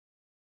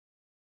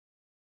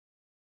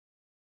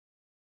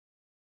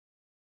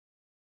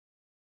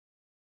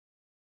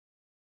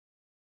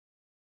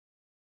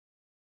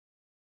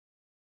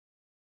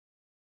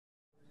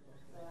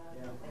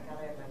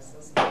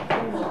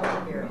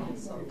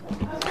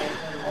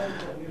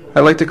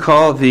I'd like to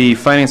call the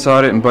Finance,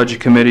 Audit, and Budget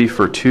Committee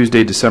for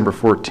Tuesday, December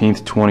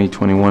 14th,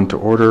 2021 to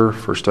order.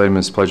 First item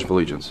is Pledge of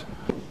Allegiance.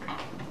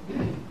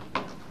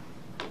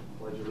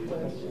 Pledge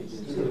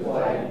allegiance to the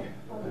flag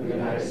of the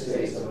United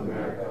States of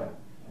America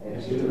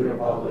and to the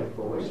republic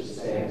for which it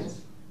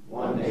stands,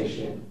 one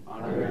nation,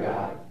 under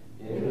God,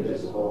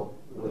 indivisible,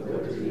 with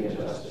liberty and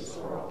justice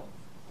for all.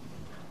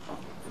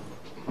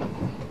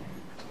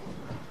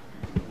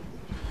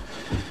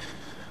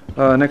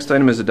 Next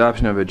item is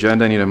adoption of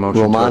agenda. I need a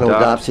motion Romano to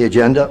adopt. adopts the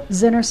agenda.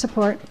 Zinner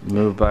support.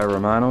 Moved by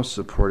Romano,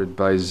 supported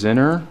by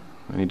Zinner.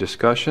 Any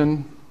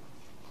discussion?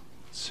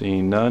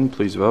 Seeing none,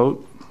 please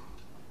vote.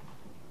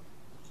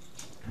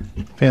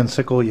 Van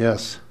Sickle,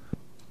 yes.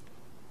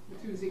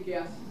 Matuzik,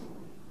 yes.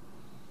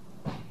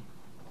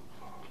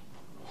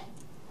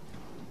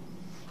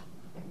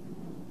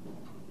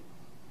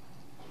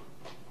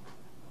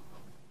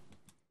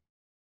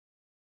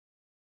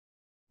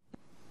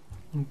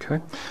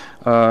 Okay.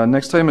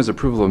 Next item is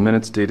approval of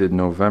minutes dated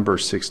November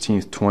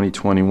 16th,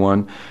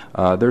 2021.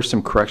 There's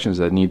some corrections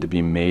that need to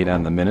be made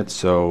on the minutes,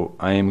 so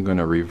I am going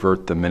to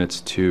revert the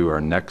minutes to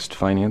our next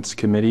Finance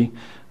Committee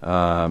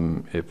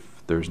if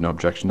there's no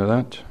objection to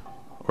that,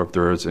 or if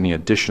there is any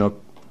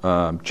additional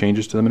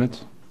changes to the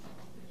minutes.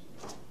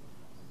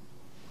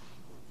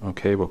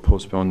 Okay, we'll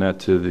postpone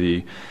that to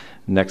the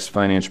next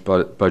Finance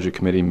Budget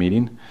Committee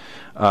meeting.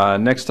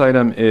 Next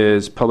item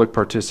is public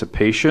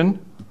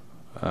participation.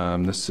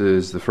 This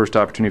is the first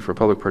opportunity for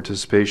public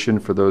participation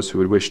for those who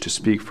would wish to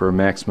speak for a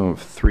maximum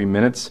of 3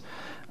 minutes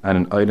on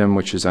an item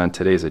which is on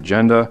today's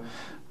agenda.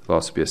 There'll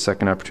also be a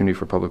second opportunity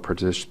for public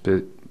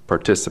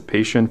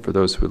participation for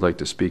those who would like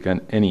to speak on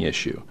any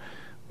issue.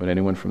 Would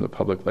anyone from the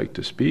public like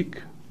to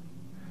speak?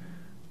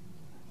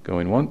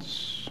 Going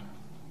once,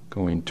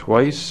 going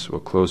twice.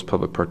 We'll close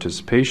public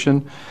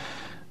participation.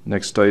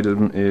 Next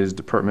item is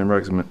department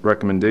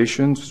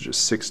recommendations, which is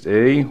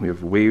 6A. We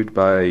have waived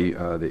by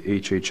the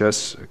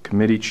HHS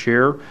committee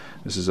chair.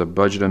 This is a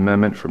budget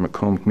amendment for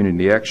Macomb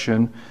Community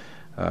Action,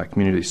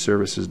 Community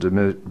Services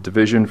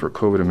Division for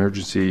COVID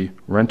Emergency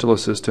Rental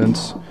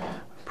Assistance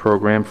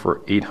Program for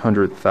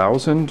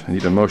 $800,000. I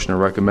need a motion to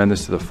recommend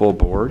this to the full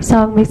board.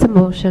 Song makes a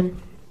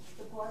motion.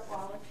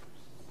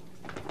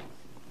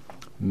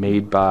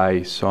 Made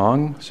by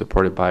Song,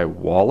 supported by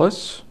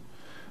Wallace.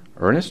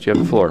 Ernest, you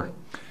have the floor.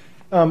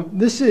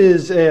 This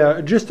is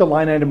just a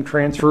line item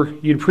transfer.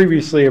 You'd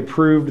previously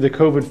approved the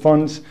COVID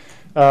funds.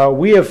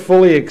 We have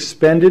fully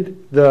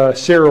expended the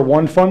CERA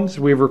 1 funds.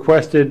 We have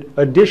requested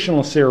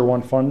additional CERA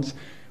 1 funds.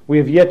 We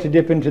have yet to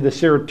dip into the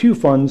CERA 2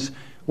 funds.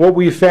 What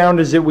we found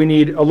is that we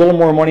need a little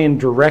more money in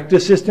direct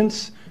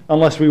assistance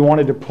unless we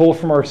wanted to pull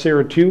from our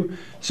CERA 2.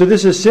 So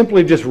this is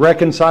simply just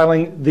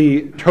reconciling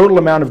the total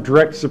amount of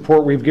direct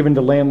support we've given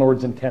to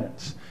landlords and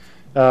tenants.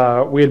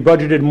 We had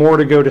budgeted more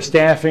to go to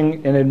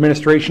staffing and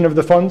administration of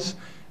the funds,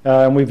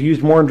 and we've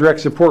used more in direct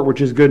support,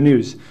 which is good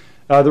news.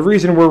 The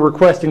reason we're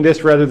requesting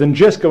this rather than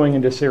just going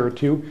into CERA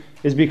 2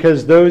 is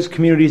because those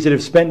communities that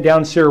have spent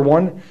down CERA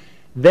 1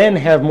 then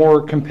have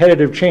more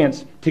competitive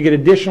chance to get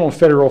additional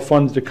federal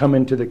funds to come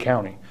into the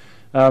county.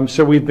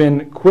 So we've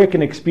been quick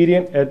and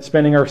expedient at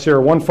spending our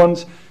CERA 1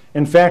 funds.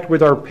 In fact,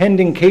 with our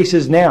pending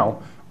cases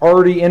now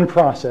already in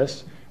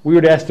process, we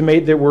would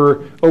estimate that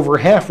we're over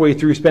halfway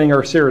through spending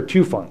our CERA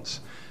 2 funds.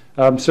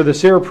 So the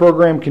CERA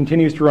program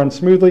continues to run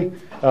smoothly,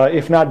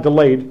 if not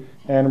delayed,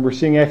 and we're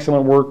seeing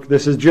excellent work.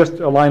 This is just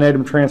a line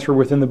item transfer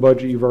within the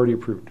budget you've already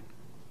approved.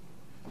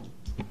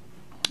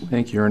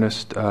 Thank you,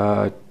 Ernest.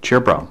 Chair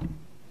Brown.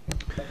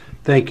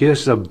 Thank you.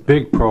 This is a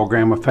big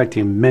program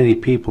affecting many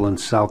people in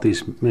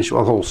Southeast Michigan,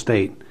 the whole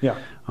state. Yeah.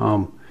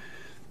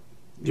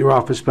 Your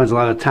office spends a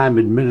lot of time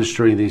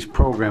administering these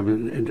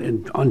programs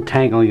and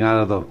untangling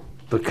out of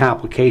the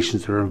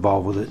complications that are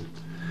involved with it.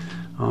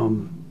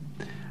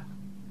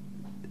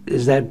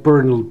 Is that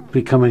burden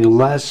becoming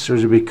less, or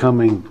is it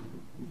becoming,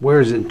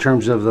 where is it in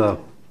terms of the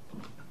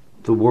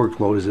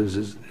workload?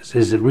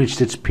 Has it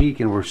reached its peak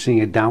and we're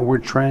seeing a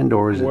downward trend,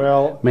 or is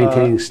it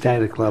maintaining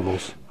static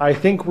levels? I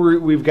think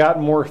we've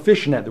gotten more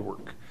efficient at the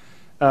work.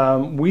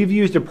 We've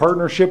used a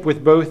partnership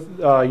with both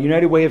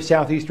United Way of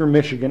Southeastern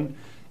Michigan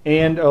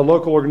and a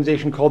local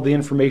organization called the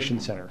Information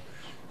Center.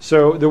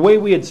 So the way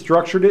we had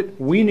structured it,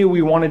 we knew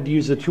we wanted to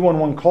use the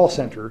 211 call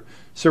center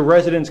so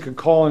residents could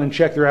call in and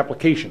check their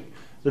application.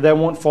 So that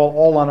won't fall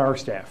all on our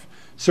staff.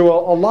 So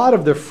a lot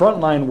of the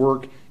frontline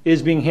work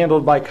is being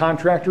handled by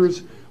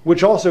contractors,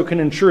 which also can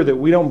ensure that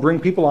we don't bring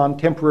people on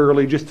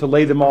temporarily just to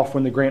lay them off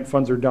when the grant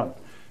funds are done,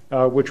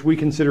 which we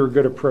consider a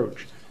good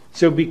approach.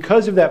 So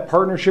because of that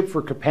partnership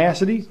for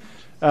capacity,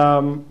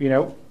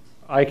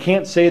 I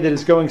can't say that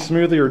it's going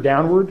smoothly or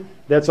downward.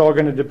 That's all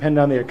going to depend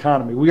on the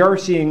economy. We are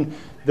seeing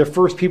the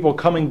first people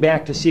coming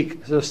back to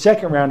seek the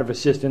second round of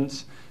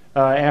assistance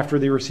after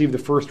they receive the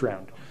first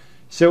round.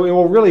 So it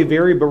will really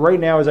vary, but right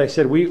now, as I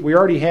said, we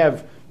already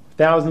have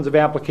thousands of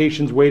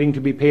applications waiting to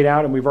be paid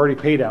out, and we've already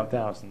paid out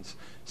thousands.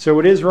 So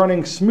it is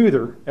running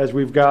smoother as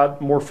we've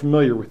got more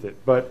familiar with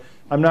it, but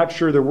I'm not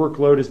sure the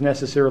workload is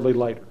necessarily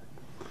lighter.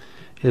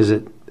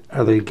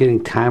 Are they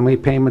getting timely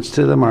payments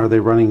to them? Are they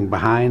running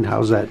behind?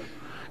 How's that?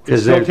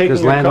 It's still taking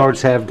Because a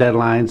landlords have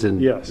deadlines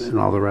and, Yes. and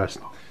all the rest.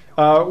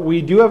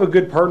 We do have a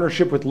good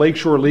partnership with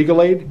Lakeshore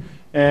Legal Aid,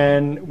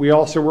 and we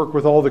also work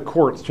with all the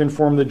courts to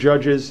inform the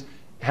judges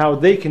how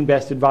they can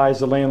best advise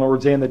the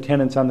landlords and the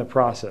tenants on the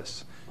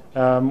process.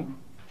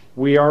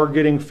 We are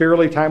getting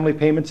fairly timely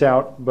payments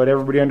out, but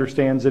everybody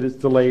understands that it's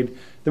delayed.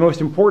 The most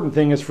important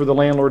thing is for the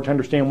landlord to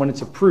understand when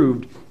it's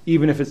approved,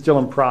 even if it's still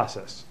in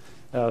process,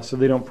 so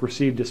they don't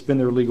proceed to spin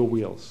their legal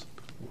wheels.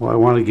 Well, I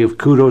want to give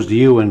kudos to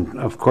you and,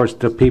 of course,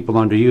 the people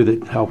under you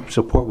that help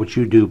support what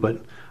you do.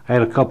 But I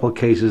had a couple of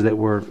cases that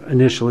were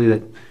initially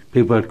that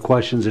people had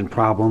questions and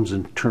problems,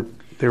 and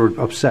they were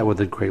upset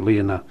with it greatly.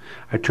 And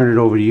I turned it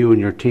over to you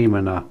and your team,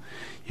 and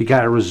you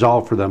got it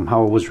resolved for them.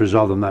 How it was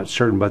resolved, I'm not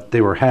certain, but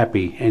they were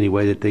happy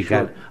anyway that they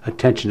got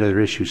attention to their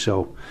issue.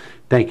 So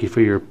thank you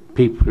for your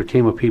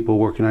team of people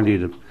working under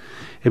you to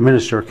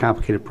administer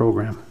a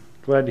program.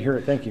 Glad to hear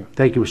it. Thank you.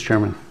 Thank you, Mr.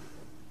 Chairman.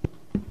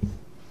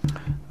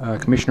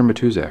 Commissioner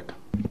Matuzak.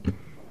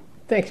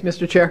 Thanks,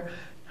 Mr. Chair.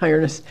 Hi,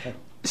 Ernest.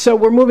 So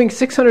we're moving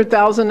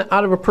 $600,000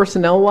 out of a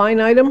personnel line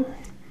item.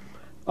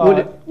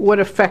 What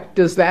effect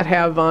does that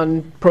have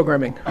on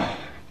programming?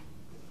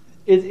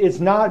 It's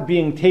not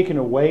being taken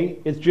away.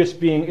 It's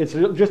just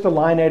a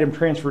line item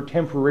transfer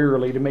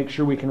temporarily to make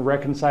sure we can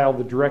reconcile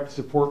the direct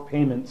support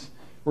payments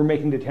we're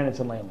making to tenants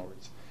and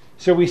landlords.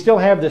 So we still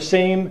have the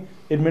same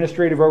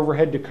administrative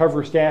overhead to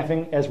cover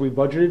staffing as we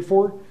budgeted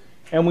for,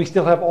 and we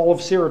still have all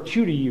of CERA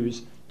 2 to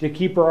use to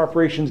keep our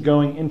operations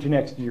going into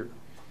next year.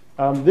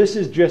 This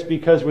is just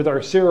because with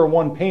our CERA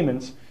 1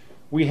 payments,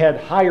 we had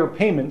higher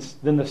payments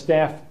than the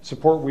staff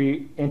support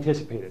we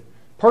anticipated.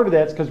 Part of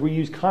that's because we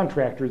use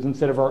contractors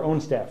instead of our own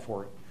staff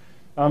for it.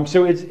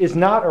 So it's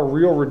not a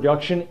real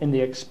reduction in the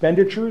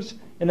expenditures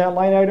in that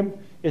line item.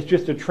 It's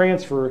just a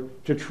transfer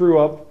to true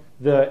up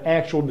the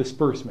actual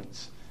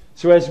disbursements.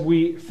 So as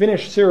we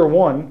finish CERA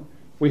 1,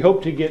 we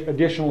hope to get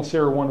additional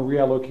CERA 1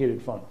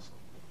 reallocated funds.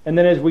 And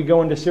then as we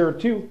go into CERA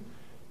 2,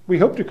 we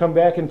hope to come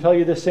back and tell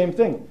you the same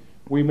thing.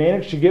 We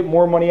managed to get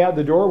more money out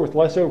the door with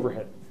less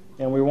overhead,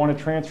 and we want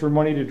to transfer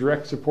money to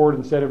direct support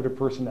instead of to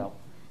personnel.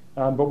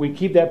 But we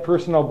keep that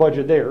personnel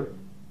budget there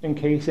in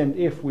case and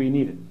if we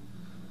need it.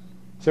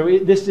 So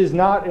this is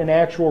not an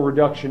actual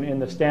reduction in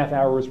the staff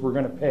hours we're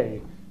going to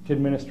pay to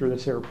administer the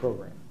CERA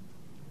program.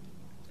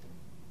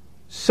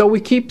 So we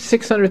keep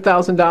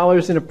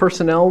 $600,000 in a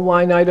personnel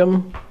line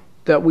item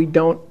that we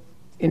don't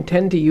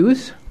intend to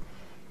use?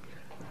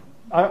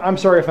 I'm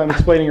sorry if I'm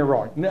explaining it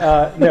wrong.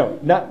 No,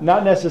 not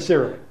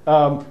necessarily.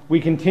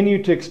 We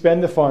continue to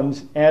expend the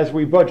funds as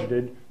we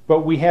budgeted,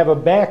 but we have a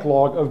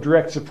backlog of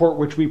direct support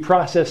which we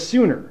process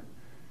sooner.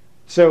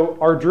 So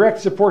our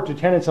direct support to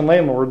tenants and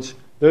landlords,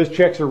 those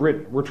checks are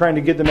written. We're trying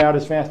to get them out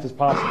as fast as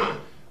possible.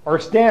 Our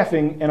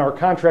staffing and our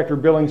contractor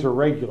billings are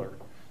regular.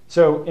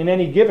 So in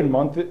any given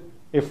month,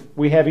 if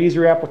we have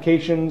easier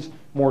applications,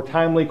 more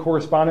timely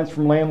correspondence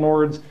from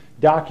landlords,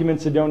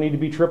 documents that don't need to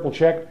be triple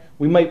checked,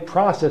 we might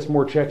process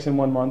more checks in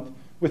 1 month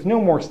with no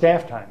more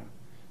staff time,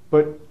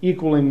 but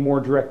equaling more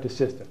direct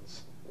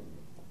assistance.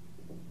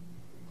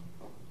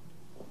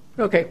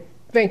 Okay.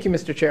 Thank you,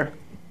 Mr. Chair.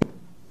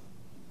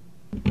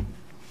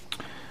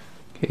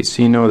 Okay,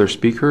 seeing no other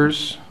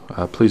speakers,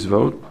 please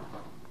vote.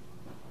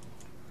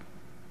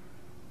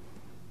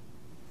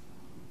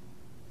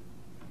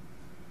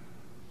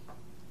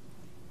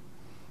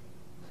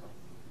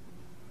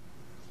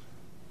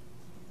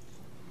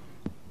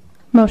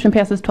 Motion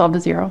passes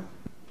 12-0.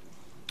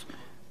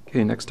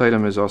 Okay, next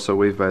item is also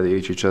waived by the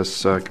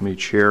HHS Committee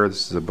Chair.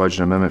 This is a budget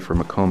amendment for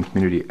Macomb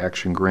Community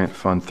Action Grant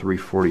Fund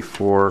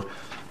 344,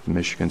 the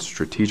Michigan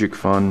Strategic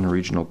Fund,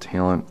 Regional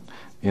Talent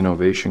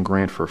Innovation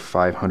Grant for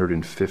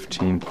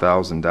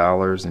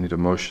 $515,000. I need a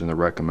motion to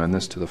recommend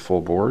this to the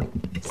full board.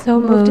 So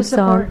Move to moved,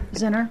 support.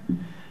 Zinner.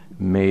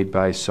 Made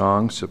by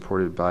Song,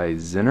 supported by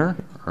Zinner.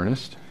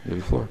 Ernest, you have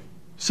the floor.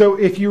 So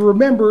if you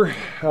remember,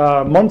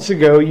 months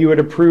ago, you had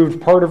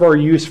approved part of our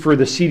use for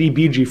the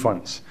CDBG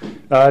funds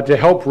to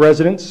help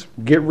residents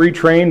get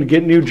retrained,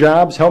 get new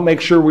jobs, help make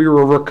sure we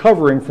were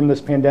recovering from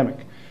this pandemic.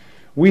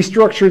 We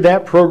structured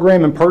that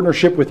program in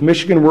partnership with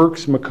Michigan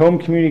Works, Macomb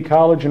Community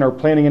College, and our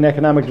Planning and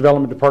Economic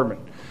Development Department.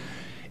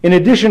 In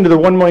addition to the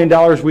 $1 million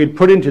we had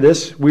put into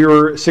this, we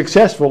were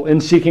successful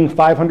in seeking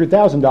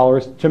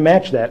 $500,000 to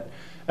match that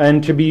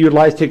and to be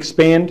utilized to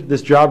expand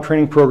this job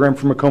training program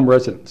for Macomb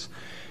residents.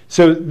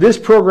 So this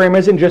program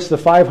isn't just the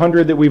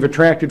 500 that we've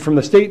attracted from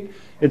the state,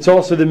 it's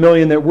also the $1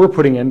 million that we're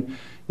putting in.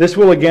 This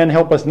will again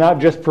help us not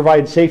just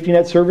provide safety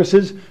net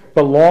services,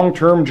 but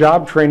long-term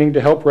job training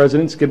to help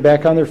residents get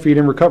back on their feet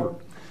and recover.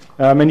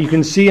 And you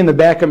can see in the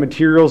backup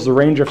materials the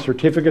range of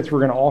certificates we're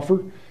going to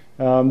offer.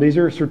 These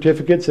are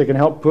certificates that can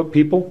help put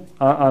people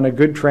on a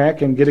good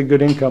track and get a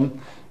good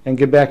income and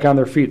get back on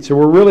their feet. So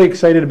we're really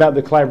excited about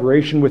the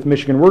collaboration with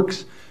Michigan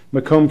Works,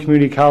 Macomb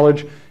Community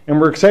College, and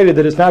we're excited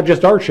that it's not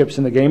just our chips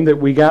in the game, that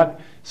we got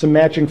some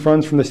matching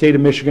funds from the state of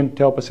Michigan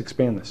to help us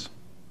expand this.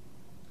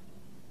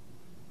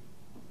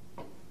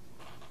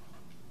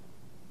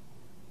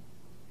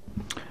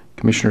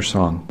 Commissioner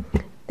Song.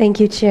 Thank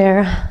you,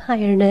 Chair.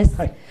 Hi, Ernest.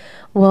 Hi.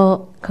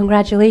 Well,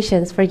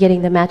 congratulations for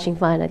getting the matching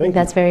fund. I think Thank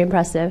that's you. very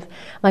impressive.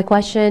 My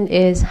question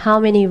is, how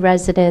many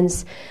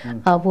residents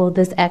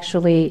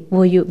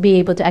will you be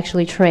able to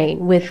actually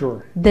train with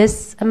Sure.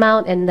 this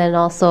amount and then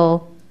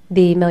also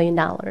the $1 million?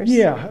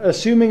 Yeah,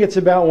 assuming it's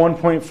about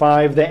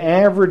 1.5, the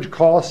average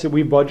cost that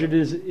we budgeted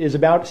is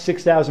about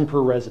 $6,000 per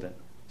resident.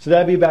 So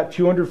that'd be about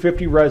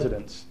 250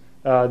 residents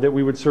that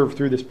we would serve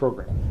through this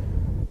program.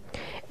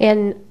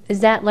 And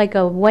is that like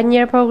a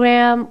one-year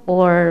program,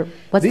 or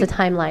what's the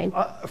timeline?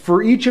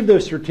 For each of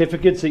those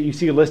certificates that you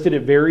see listed,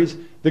 it varies.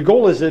 The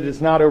goal is that it's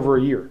not over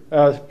a year.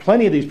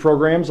 Plenty of these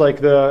programs,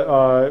 like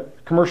the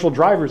commercial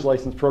driver's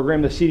license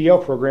program, the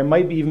CDL program,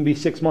 might even be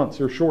 6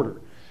 months or shorter.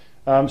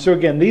 So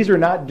again, these are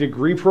not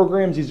degree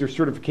programs, these are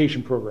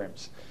certification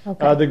programs.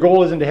 Okay. The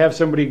goal isn't to have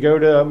somebody go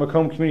to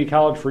Macomb Community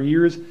College for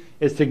years,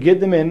 it's to get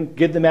them in,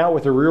 get them out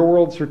with a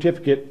real-world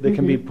certificate that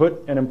can be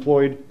put and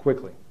employed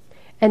quickly.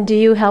 And do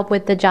you help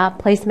with the job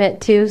placement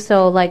too?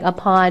 So like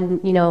upon,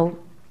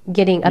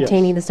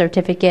 obtaining the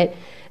certificate,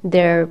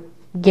 they're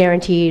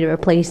guaranteed or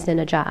placed in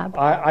a job?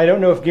 I don't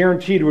know if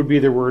guaranteed would be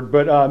the word,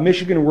 but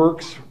Michigan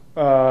works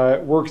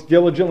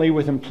diligently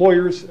with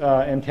employers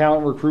and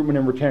talent recruitment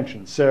and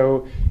retention.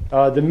 So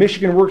the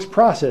Michigan Works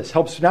process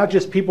helps not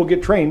just people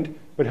get trained,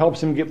 but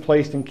helps them get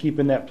placed and keep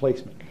in that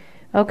placement.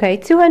 Okay,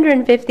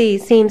 250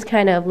 seems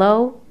kind of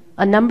low,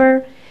 a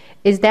number.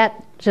 Is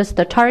that just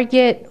the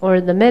target or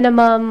the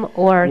minimum,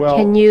 or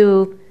can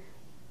you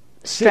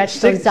stretch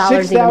those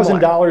dollars even more?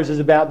 $6,000 is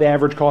about the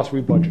average cost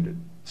we budgeted.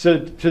 So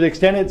to the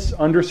extent it's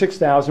under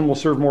 $6,000, we'll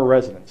serve more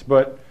residents.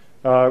 But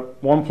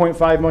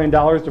 $1.5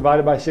 million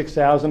divided by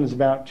 6,000 is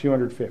about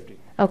 250.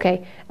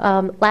 Okay,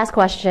 last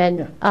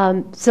question.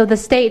 So the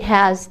state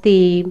has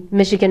the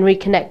Michigan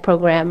Reconnect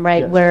program,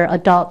 right, Yes. where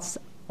adults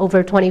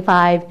over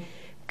 25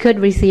 could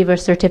receive a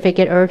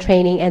certificate or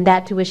training, and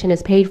that tuition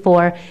is paid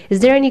for. Is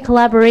there any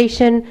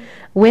collaboration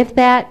with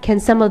that? Can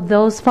some of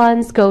those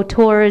funds go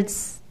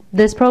towards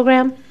this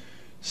program?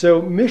 So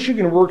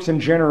Michigan Works in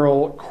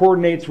general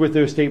coordinates with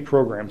those state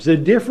programs. The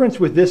difference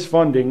with this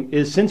funding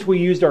is since we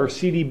used our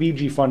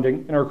CDBG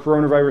funding and our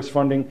coronavirus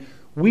funding,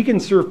 we can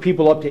serve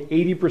people up to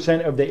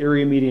 80% of the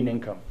area median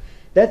income.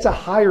 That's a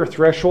higher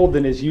threshold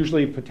than is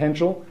usually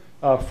potential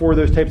for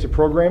those types of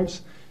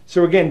programs.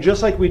 So again,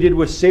 just like we did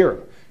with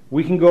CERA,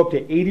 we can go up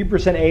to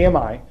 80%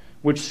 AMI,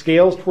 which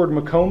scales toward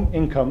Macomb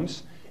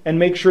incomes, and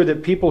make sure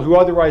that people who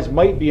otherwise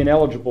might be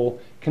ineligible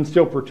can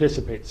still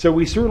participate. So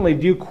we certainly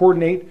do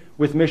coordinate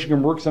with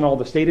Michigan Works on all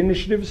the state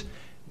initiatives.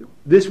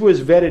 This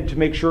was vetted to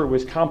make sure it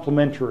was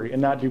complementary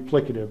and not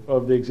duplicative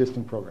of the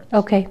existing programs.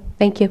 Okay,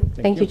 thank you.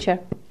 Thank you, you. Chair.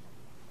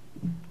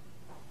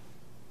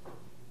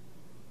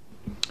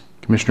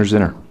 Commissioner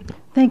Zinner.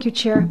 Thank you,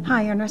 Chair.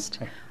 Hi, Ernest.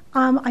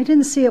 I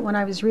didn't see it when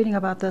I was reading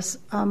about this,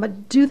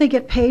 but do they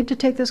get paid to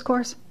take this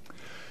course?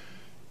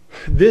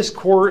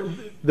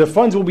 The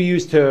funds will be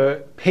used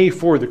to pay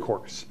for the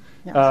course.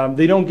 Yes.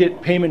 They don't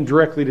get payment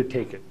directly to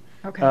take it.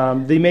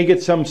 Okay. They may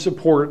get some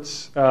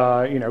supports,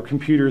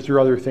 computers or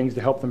other things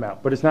to help them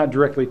out, but it's not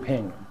directly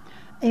paying them.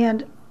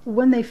 And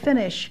when they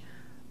finish,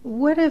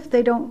 what if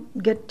they don't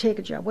take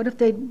a job? What if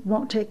they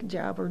won't take a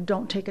job or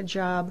don't take a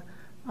job?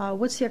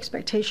 What's the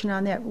expectation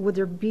on that? Would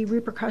there be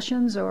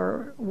repercussions,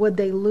 or would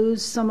they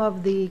lose some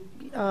of the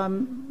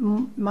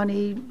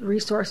money,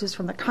 resources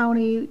from the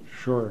county?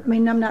 Sure. I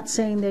mean, I'm not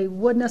saying they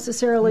would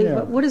necessarily, Yeah.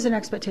 but what is an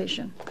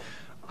expectation?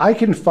 I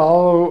can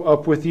follow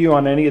up with you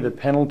on any of the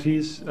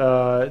penalties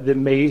that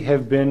may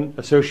have been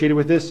associated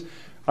with this.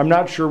 I'm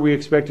not sure we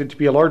expect it to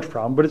be a large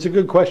problem, but it's a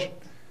good question.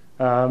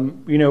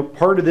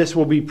 Part of this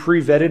will be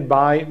pre-vetted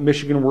by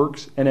Michigan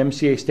Works and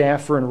MCA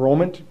staff for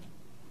enrollment.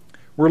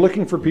 We're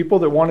looking for people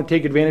that want to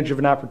take advantage of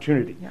an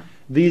opportunity. Yeah.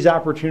 These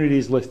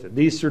opportunities listed,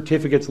 these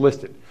certificates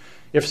listed.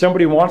 If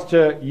somebody wants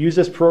to use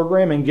this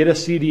program and get a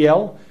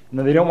CDL, and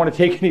then they don't want to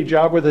take any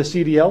job with a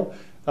CDL,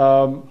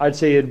 I'd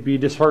say it'd be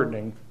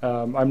disheartening.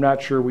 I'm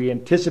not sure we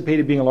anticipate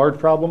it being a large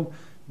problem,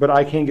 but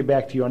I can't get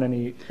back to you on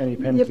any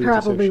penalties. It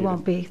probably associated.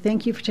 won't be.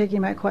 Thank you for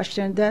taking my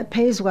question. That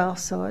pays well,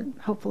 so it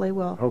hopefully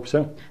will. Hope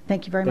so.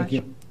 Thank you very Thank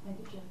much.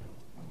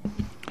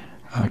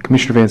 you.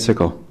 Commissioner Van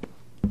Sickle.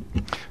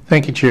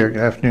 Thank you, Chair.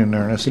 Good afternoon,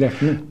 Ernest. Good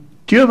afternoon.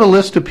 Do you have a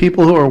list of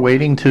people who are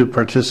waiting to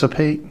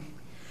participate?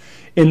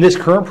 In this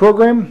current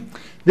program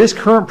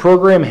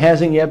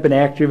hasn't yet been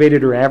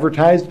activated or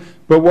advertised,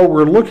 but what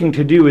we're looking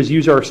to do is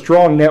use our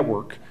strong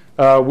network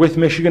with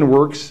Michigan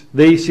Works.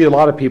 They see a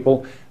lot of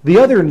people. The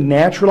other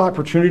natural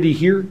opportunity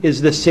here is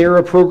the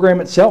CERA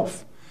program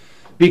itself,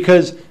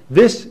 because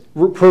this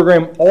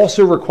program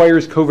also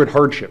requires COVID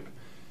hardship.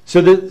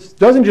 So this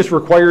doesn't just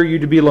require you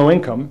to be low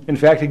income. In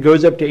fact, it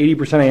goes up to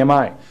 80%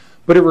 AMI.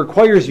 But it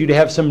requires you to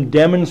have some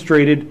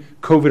demonstrated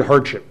COVID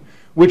hardship,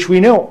 which we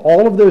know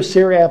all of those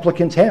CERA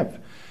applicants have.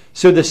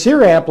 So the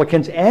CERA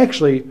applicants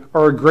actually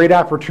are a great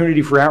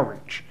opportunity for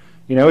outreach.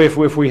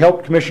 If we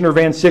help Commissioner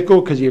Van Sickle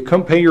because you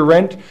couldn't pay your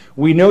rent,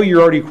 we know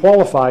you're already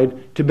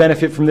qualified to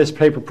benefit from this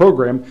type of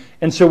program.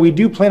 And so we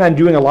do plan on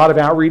doing a lot of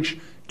outreach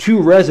to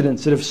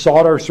residents that have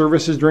sought our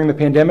services during the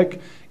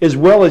pandemic, as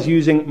well as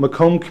using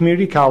Macomb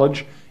Community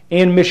College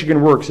and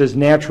Michigan Works as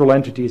natural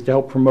entities to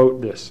help promote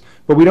this.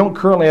 But we don't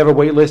currently have a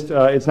wait list.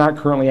 It's not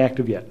currently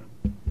active yet.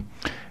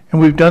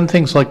 And we've done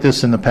things like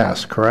this in the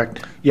past,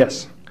 correct?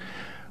 Yes.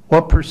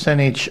 What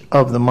percentage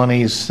of the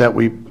monies that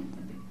we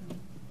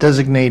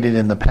designated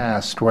in the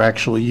past were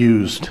actually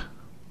used?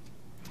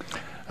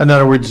 In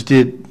other words,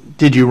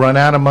 did you run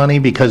out of money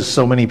because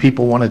so many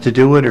people wanted to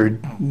do it, or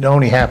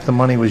only half the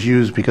money was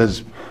used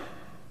because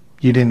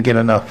you didn't get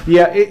enough?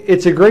 Yeah,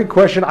 it's a great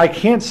question. I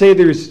can't say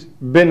there's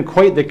been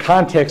quite the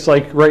context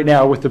like right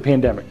now with the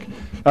pandemic.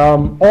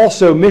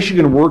 Also,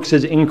 Michigan Works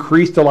has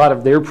increased a lot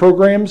of their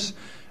programs,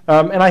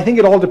 and I think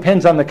it all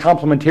depends on the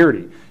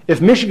complementarity.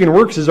 If Michigan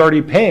Works is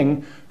already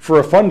paying for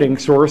a funding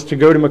source to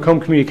go to Macomb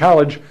Community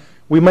College,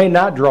 we might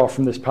not draw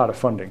from this pot of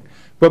funding.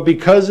 But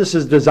because this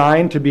is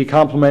designed to be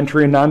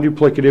complementary and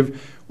non-duplicative,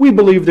 we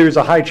believe there's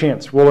a high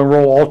chance we'll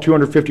enroll all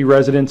 250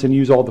 residents and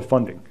use all the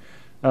funding.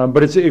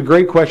 But it's a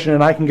great question,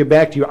 and I can get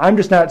back to you. I'm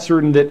just not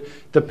certain that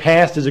the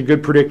past is a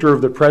good predictor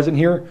of the present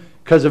here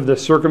because of the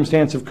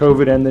circumstance of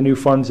COVID and the new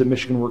funds that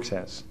Michigan Works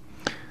has.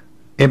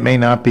 It may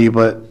not be,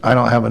 but I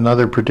don't have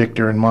another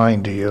predictor in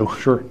mind, do you?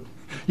 Sure.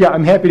 Yeah,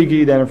 I'm happy to give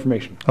you that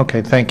information.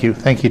 Okay, thank you.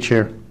 Thank you,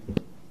 Chair.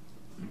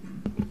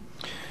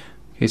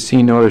 Okay,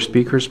 seeing no other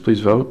speakers, please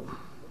vote.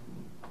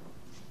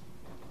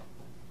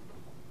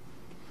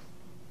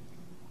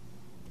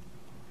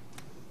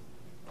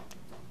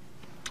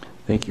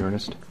 Thank you,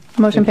 Ernest.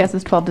 Motion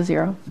passes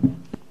 12-0.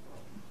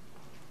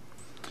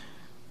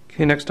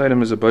 Okay, next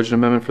item is a budget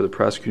amendment for the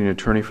prosecuting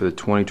attorney for the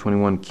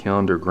 2021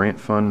 calendar grant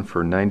fund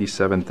for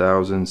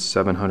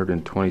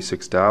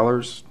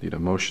 $97,726. Need a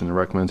motion to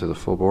recommend to the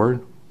full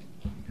board.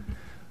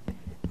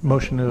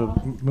 Motion to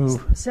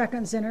move.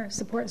 Second, Zinner.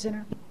 Support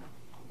Zinner.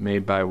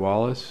 Made by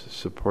Wallace,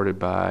 supported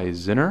by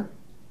Zinner.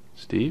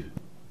 Steve?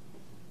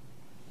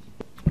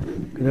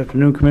 Good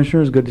afternoon,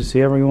 Commissioners. Good to see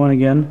everyone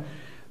again.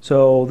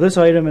 So this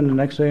item and the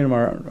next item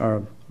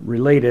are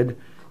related.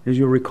 As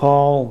you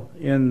recall,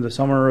 in the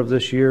summer of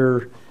this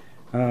year,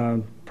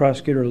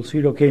 Prosecutor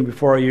Lucido came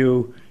before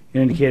you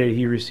and indicated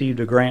he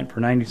received a grant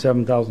for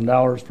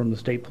 $97,000 from the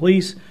state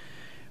police.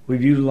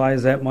 We've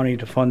utilized that money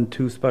to fund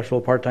 2 special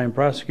part-time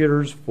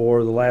prosecutors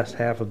for the last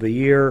half of the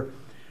year.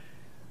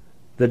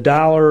 The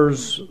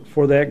dollars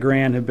for that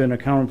grant have been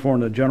accounted for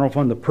in the general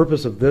fund. The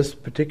purpose of this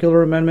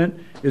particular amendment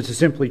is to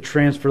simply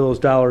transfer those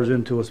dollars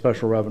into a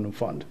special revenue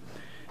fund.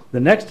 The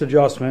next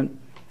adjustment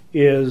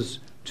is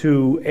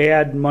to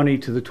add money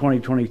to the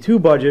 2022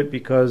 budget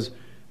because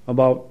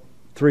about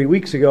 3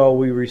 weeks ago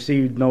we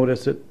received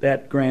notice that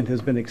that grant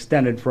has been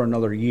extended for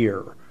another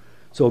year.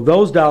 So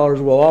those dollars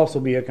will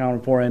also be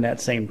accounted for in that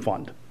same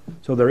fund.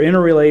 So they're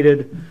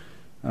interrelated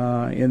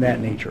in that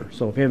nature.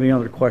 So if you have any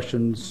other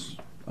questions,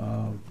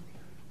 I'll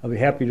be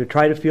happy to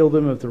try to field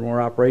them. If they're more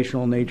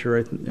operational in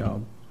nature,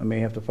 I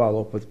may have to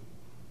follow up with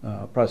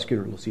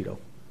Prosecutor Lucido.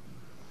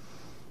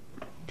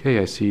 Okay,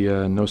 I see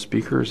no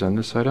speakers on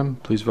this item.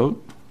 Please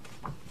vote.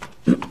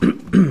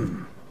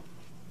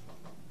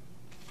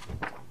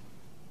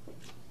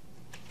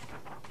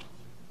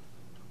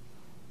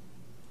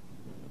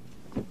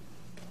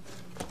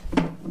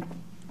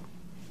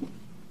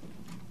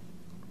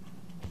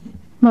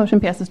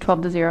 Motion passes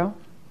 12-0.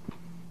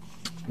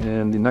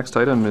 And the next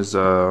item is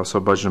also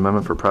a budget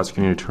amendment for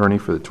prosecuting attorney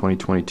for the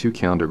 2022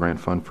 calendar grant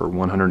fund for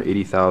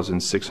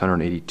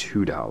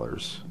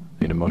 $180,682.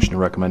 Need a motion to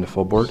recommend to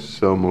full board?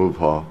 So move,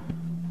 Hall.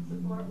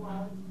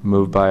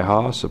 Moved by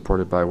Haw,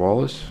 supported by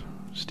Wallace.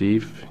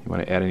 Steve, you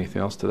want to add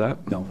anything else to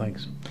that? No,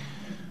 thanks.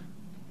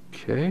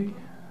 Okay.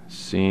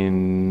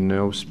 Seeing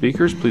no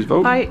speakers, please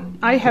vote. I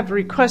have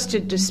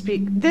requested to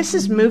speak. This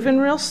is moving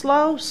real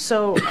slow,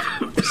 so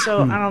I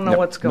don't know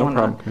what's going on. No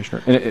problem,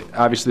 Commissioner. And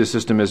obviously the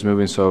system is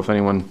moving, so if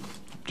anyone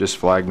just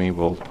flag me,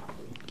 we'll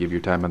give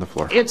you time on the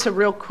floor. It's a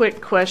real quick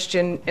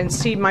question, and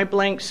see my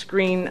blank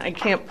screen, I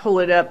can't pull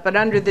it up, but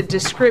under the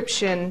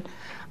description,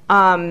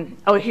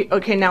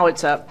 okay, now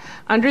it's up.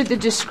 Under the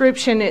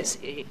description,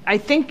 I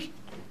think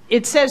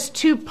it says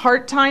 2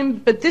 part-time,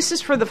 but this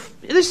is for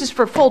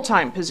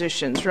full-time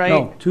positions, right?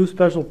 No,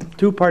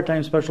 2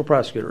 part-time special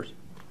prosecutors.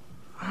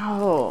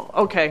 Oh,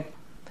 okay.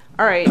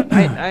 All right.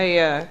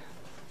 I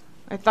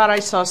thought I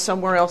saw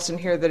somewhere else in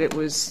here that it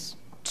was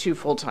 2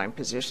 full-time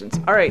positions.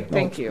 All right,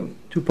 thank you.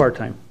 2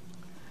 part-time.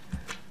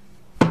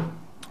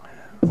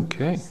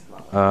 Okay.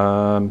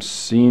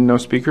 Seeing no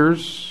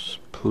speakers,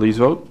 please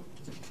vote.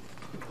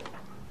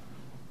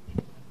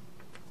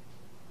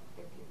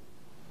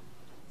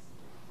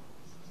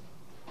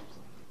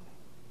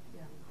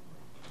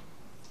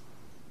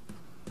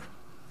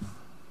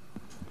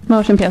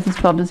 Motion passes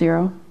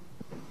 12-0.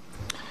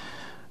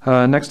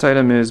 Next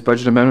item is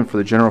budget amendment for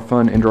the general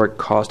fund indirect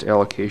cost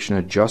allocation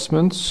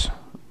adjustments.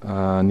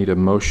 Need a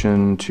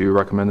motion to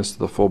recommend this to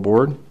the full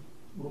board.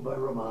 Moved by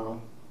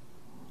Romano.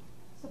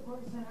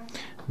 Support Zinner.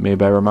 Made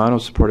by Romano,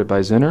 supported by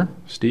Zinner.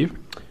 Steve?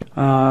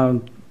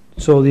 So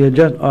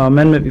the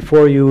amendment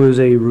before you is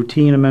a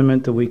routine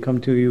amendment that we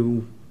come to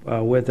you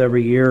with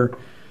every year.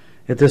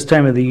 At this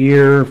time of the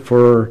year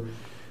for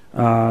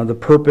The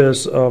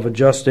purpose of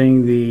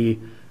adjusting the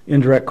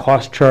indirect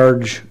cost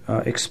charge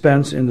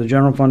expense in the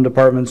general fund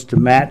departments to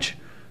match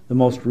the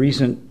most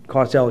recent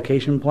cost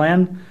allocation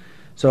plan.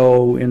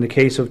 So in the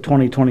case of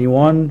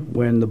 2021,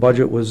 when the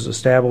budget was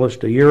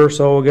established a year or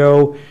so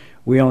ago,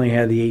 we only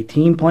had the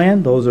 18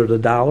 plan. Those are the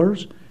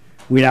dollars.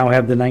 We now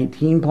have the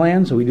 19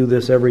 plan, so we do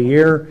this every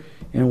year,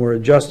 and we're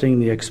adjusting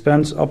the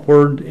expense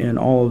upward in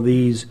all of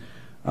these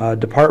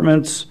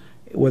departments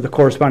with a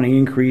corresponding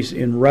increase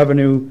in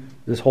revenue.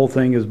 This whole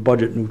thing is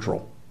budget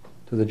neutral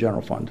to the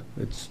general fund.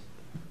 It's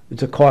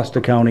a cost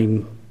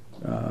accounting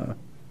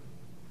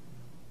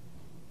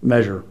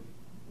measure.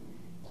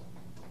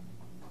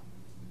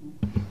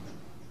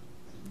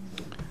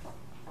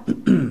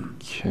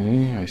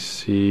 Okay, I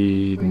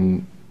see.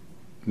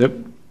 Yep.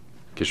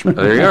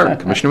 There you are,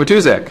 Commissioner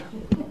Matuzak.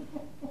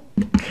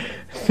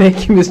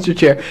 Thank you, Mr.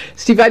 Chair.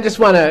 Steve, I just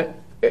want to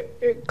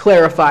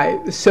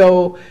clarify.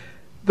 So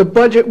the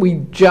budget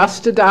we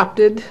just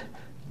adopted,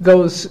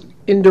 those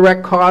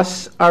indirect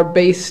costs are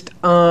based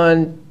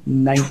on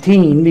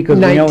 19, because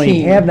we only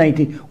 19. have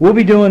 19. We'll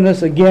be doing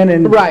this again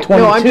in right.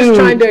 22. No, I'm just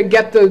trying to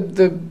get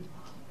the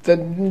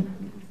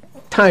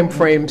time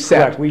frame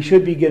set. Correct. We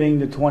should be getting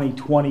the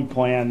 2020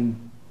 plan.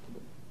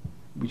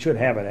 We should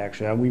have it,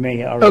 actually. We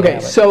may already Okay,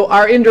 have it. so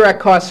our indirect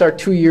costs are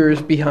 2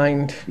 years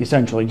behind.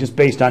 Essentially, just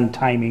based on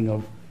timing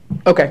of,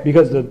 Okay.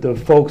 because the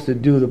folks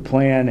that do the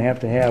plan have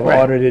to have Right.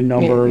 audited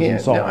numbers Yeah,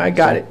 and so no, on. I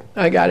got it.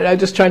 I got it. I'm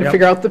just trying to Yep.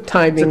 figure out the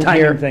timing It's a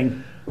timing here.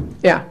 thing.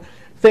 Yeah.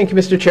 Thank you,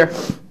 Mr. Chair.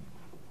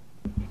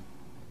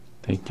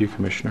 Thank you,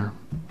 Commissioner.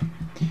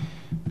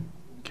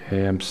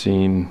 Okay, I'm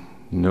seeing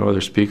no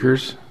other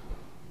speakers.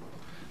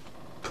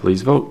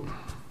 Please vote.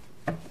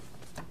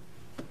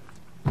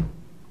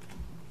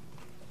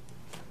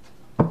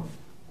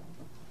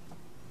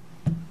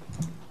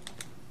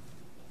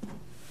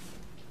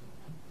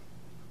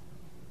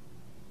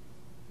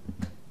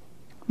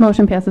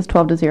 Motion passes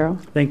 12-0.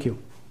 Thank you.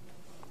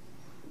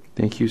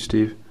 Thank you,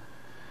 Steve.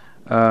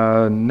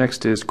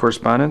 Next is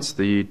correspondence,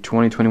 the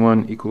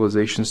 2021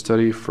 equalization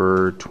study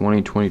for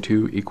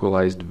 2022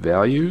 equalized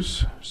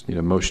values. Just need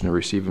a motion to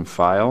receive and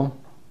file.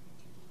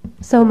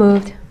 So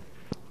moved.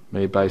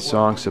 Made by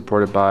Song,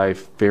 supported by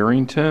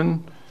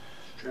Farrington.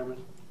 Chairman.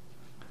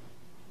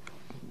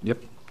 Yep,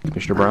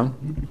 Commissioner Brown.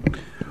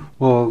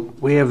 Well,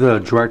 we have the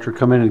director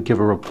come in and give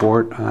a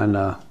report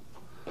on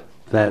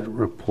that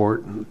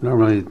report.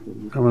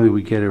 Normally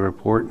we get a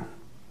report.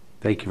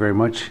 Thank you very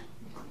much.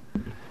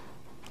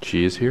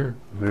 She is here.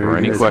 Very For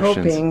any good.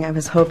 questions? I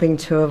was hoping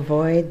to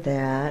avoid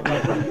that.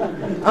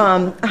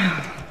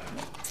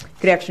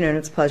 Good afternoon.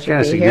 It's a pleasure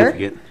Kind to of be here.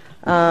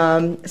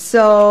 significant.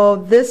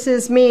 So this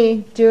is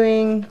me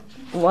doing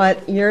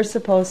what you're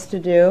supposed to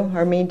do,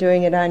 or me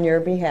doing it on your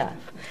behalf.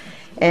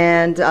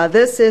 And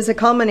this is a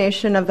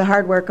culmination of the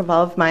hard work of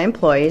all of my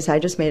employees. I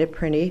just made it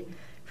pretty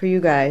for you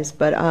guys.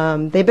 But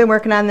they've been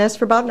working on this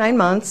for about 9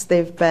 months.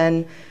 They've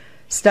been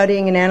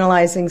studying and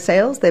analyzing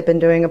sales. They've been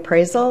doing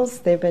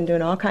appraisals. They've been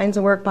doing all kinds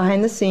of work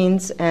behind the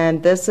scenes.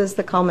 And this is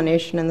the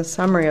culmination and the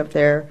summary of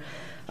their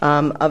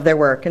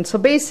work. And so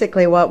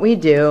basically what we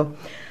do,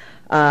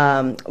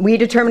 we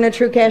determine a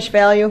true cash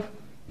value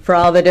for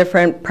all the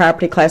different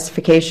property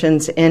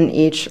classifications in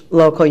each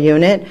local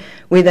unit.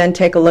 We then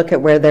take a look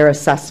at where their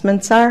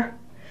assessments are.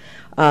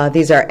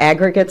 These are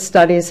aggregate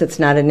studies. It's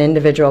not an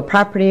individual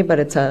property, but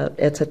it's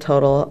a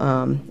total,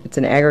 it's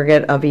an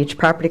aggregate of each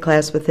property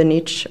class within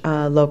each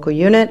local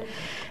unit.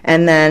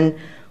 And then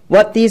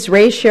what these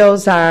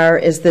ratios are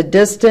is the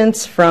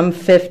distance from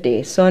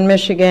 50. So in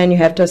Michigan, you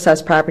have to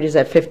assess properties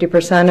at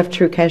 50% of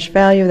true cash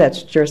value.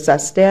 That's what you're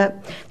assessed at.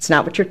 It's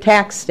not what you're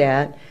taxed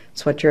at.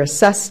 It's what you're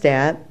assessed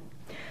at.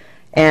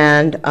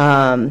 And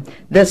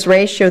this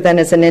ratio then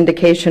is an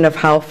indication of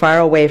how far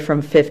away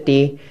from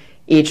 50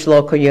 each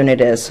local unit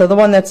is. So the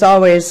one that's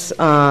always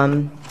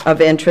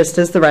of interest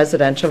is the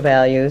residential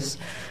values,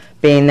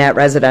 being that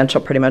residential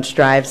pretty much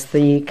drives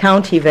the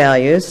county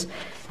values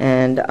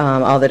and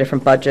all the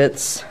different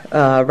budgets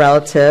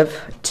relative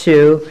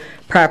to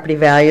property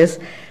values.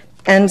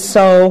 And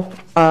so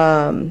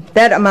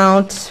that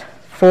amount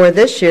for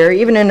this year,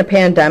 even in a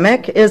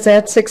pandemic, is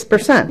at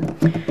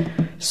 6%.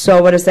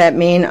 So what does that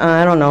mean?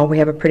 I don't know. We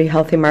have a pretty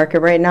healthy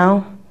market right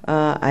now.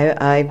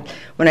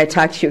 When I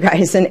talked to you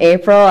guys in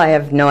April, I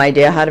have no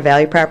idea how to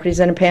value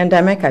properties in a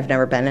pandemic. I've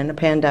never been in a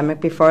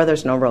pandemic before.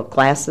 There's no real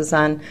classes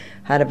on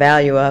how to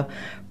value a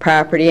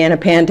property in a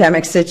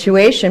pandemic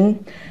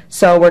situation.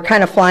 So we're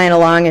kind of flying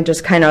along and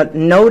just kind of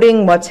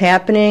noting what's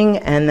happening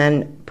and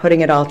then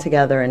putting it all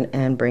together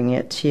and bringing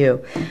it to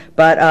you.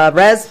 But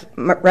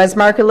res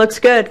market looks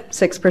good,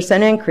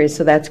 6% increase,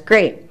 so that's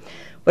great.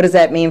 What does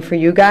that mean for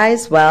you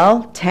guys?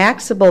 Well,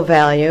 taxable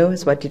value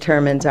is what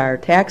determines our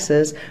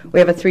taxes. We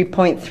have a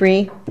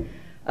 3.3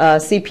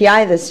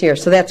 CPI this year,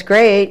 so that's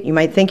great. You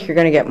might think you're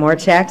going to get more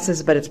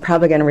taxes, but it's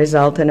probably going to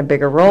result in a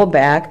bigger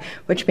rollback,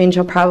 which means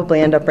you'll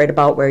probably end up right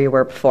about where you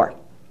were before.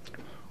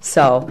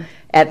 So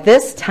at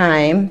this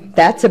time,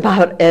 that's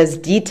about as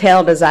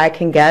detailed as I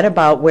can get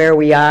about where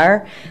we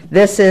are.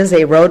 This is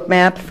a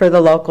roadmap for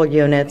the local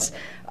units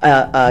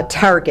a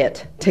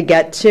target to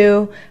get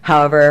to,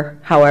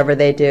 however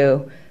they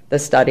do the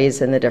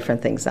studies and the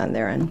different things on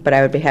their end. But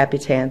I would be happy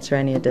to answer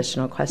any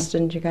additional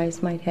questions you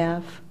guys might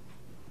have.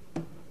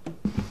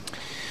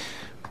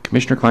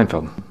 Commissioner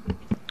Kleinfeld.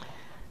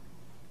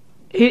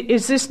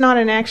 Is this not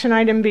an action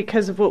item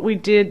because of what we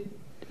did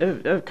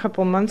a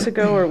couple months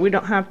ago, or we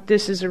don't have,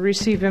 this is a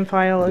receive and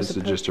file? This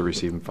is just a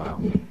receive and file.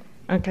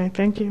 Okay,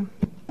 thank you.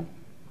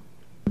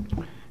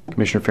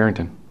 Commissioner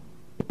Farrington.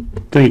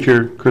 Thank you,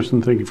 Chair.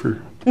 Kristen, thank you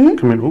for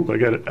coming. Oh, I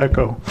got an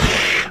echo.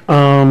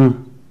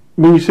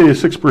 When you say a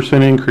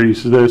 6%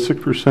 increase, is that a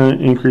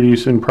 6%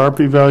 increase in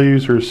property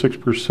values or a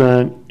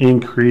 6%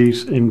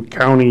 increase in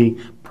county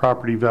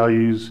property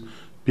values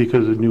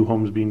because of new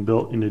homes being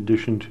built in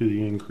addition to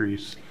the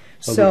increase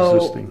of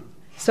existing?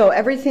 So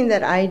everything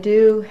that I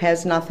do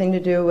has nothing to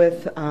do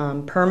with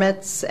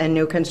permits and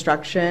new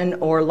construction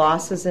or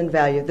losses in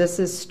value. This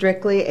is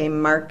strictly a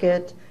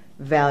market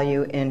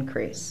value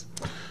increase.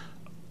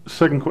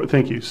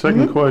 Thank you.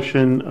 Second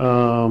question,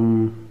 I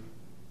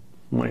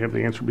might have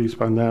the answer based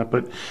on that,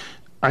 but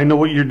I know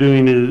what you're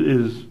doing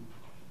is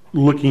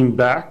looking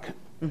back.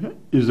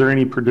 Is there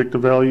any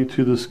predictive value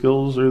to the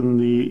skills and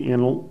the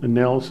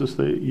analysis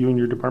that you and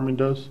your department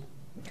does?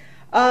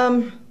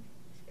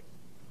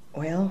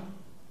 Well,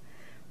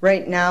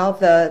 right now,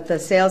 the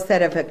sales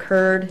that have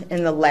occurred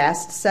in the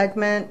last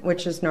segment,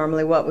 which is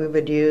normally what we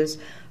would use,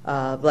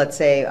 let's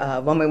say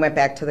when we went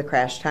back to the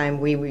crash time,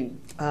 we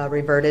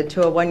reverted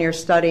to a one-year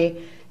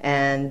study,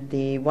 and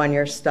the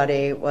one-year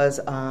study was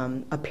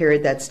a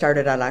period that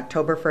started on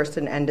October 1st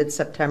and ended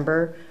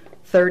September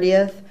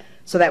 30th.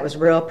 So that was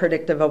real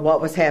predictive of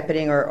what was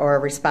happening or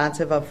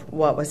responsive of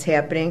what was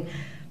happening.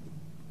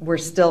 We're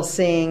still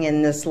seeing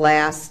in this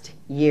last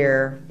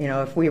year, you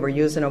know, if we were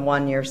using a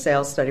one-year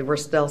sales study, we're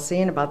still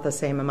seeing about the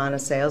same amount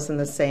of sales and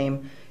the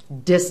same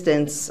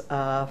distance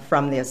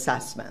from the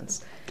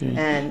assessments. Okay.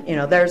 And, you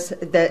know,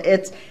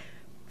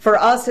 for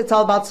us, it's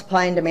all about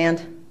supply and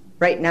demand.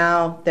 Right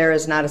now, there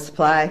is not a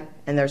supply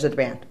and there's a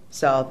demand.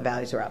 So the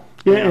values are up.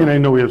 Yeah, and I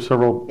know we have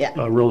several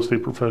real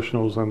estate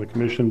professionals on the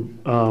commission.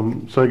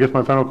 So I guess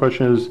my final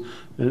question is,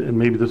 and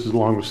maybe this is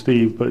along with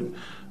Steve, but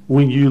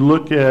when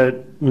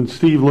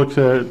Steve looks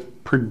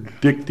at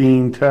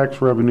predicting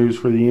tax revenues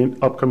for the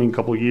upcoming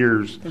couple of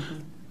years,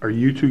 are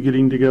you two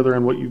getting together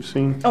on what you've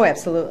seen? Oh,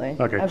 absolutely.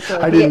 Okay.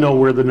 Absolutely. I didn't know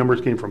where the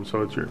numbers came from,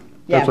 so it's your.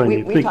 Yeah,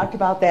 we talked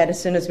about that as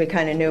soon as we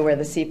kind of knew where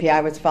the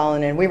CPI was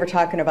falling in. We were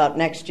talking about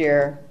next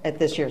year at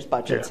this year's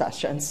budget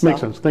session. So, makes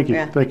sense. Thank you.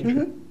 Yeah. Thank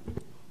you.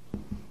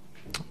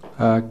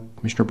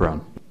 Commissioner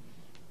Brown.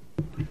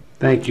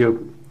 Thank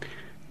you.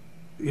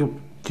 Do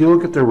you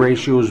look at the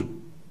ratios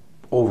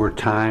over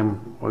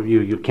time? Or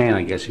you can,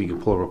 I guess, if you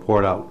can pull a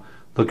report out,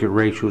 look at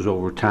ratios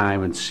over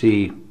time and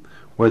see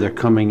where they're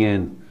coming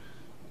in.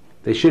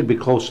 They should be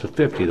close to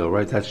 50, though,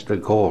 right? That's the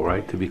goal,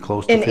 right? To be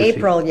close to 50. In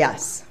April,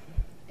 yes.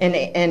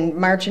 In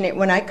March and April,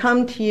 when I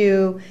come to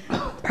you,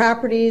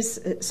 properties.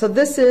 So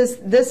this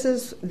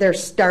is their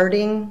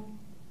starting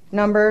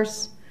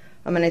numbers.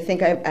 I mean, I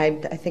think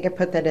I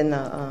put that in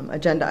the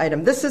agenda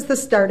item. This is the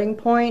starting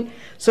point.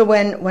 So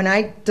when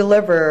I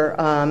deliver,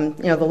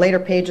 you know, the later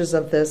pages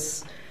of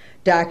this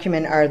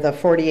document are the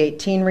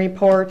 4018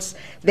 reports.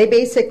 They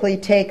basically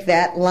take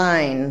that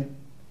line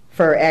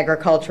for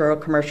agricultural,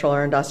 commercial,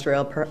 or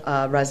industrial,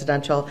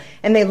 residential,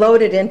 and they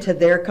load it into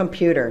their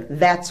computer.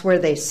 That's where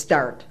they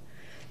start.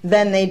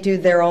 Then they do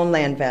their own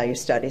land value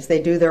studies. They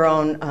do their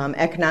own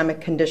economic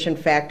condition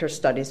factor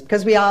studies,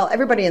 because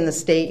everybody in the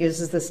state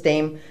uses the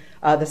same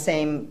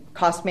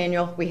cost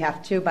manual. We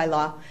have to by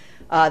law.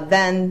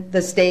 Then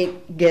the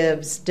state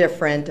gives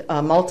different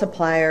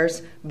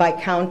multipliers by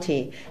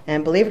county.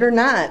 And believe it or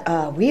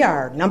not, we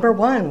are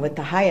 #1 with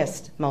the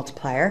highest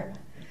multiplier,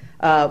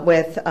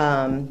 with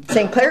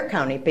St. Clair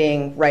County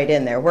being right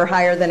in there. We're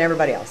higher than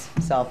everybody else.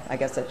 So I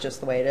guess that's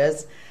just the way it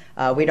is.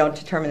 We don't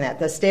determine that.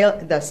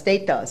 The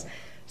state does.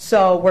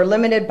 So we're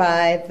limited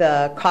by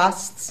the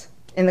costs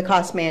in the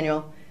cost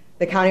manual,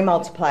 the county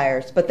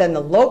multipliers, but then the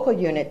local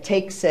unit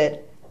takes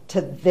it to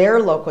their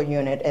local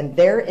unit and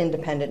their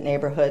independent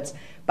neighborhoods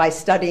by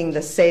studying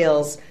the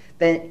sales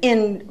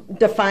in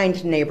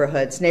defined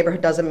neighborhoods.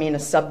 Neighborhood doesn't mean a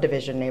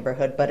subdivision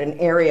neighborhood, but an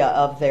area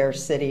of their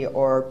city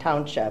or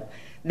township.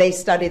 They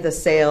study the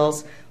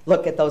sales,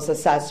 look at those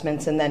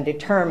assessments, and then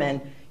determine,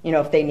 you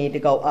know, if they need to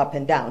go up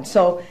and down.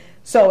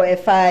 So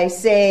if I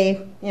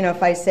say,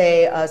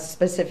 a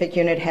specific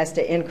unit has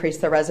to increase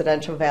the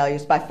residential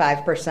values by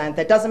 5%,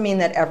 that doesn't mean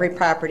that every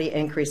property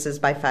increases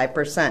by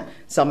 5%.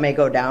 Some may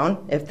go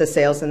down if the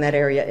sales in that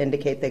area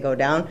indicate they go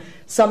down.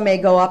 Some may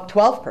go up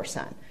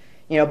 12%.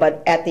 You know,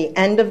 but at the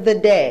end of the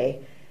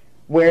day,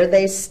 where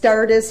they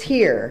start is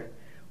here.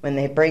 When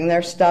they bring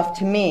their stuff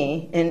to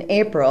me in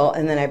April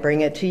and then I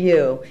bring it to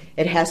you,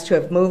 it has to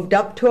have moved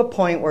up to a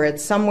point where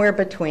it's somewhere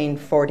between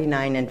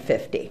 49 and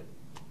 50.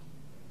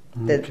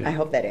 Okay. I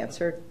hope that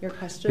answered your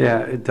question. Yeah,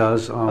 it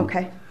does.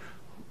 Okay.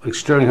 Like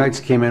Sterling Heights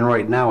came in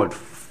right now at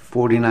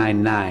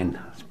 49.9.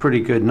 It's a pretty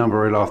good number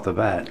right off the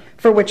bat.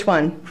 For which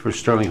one? For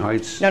Sterling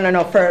Heights.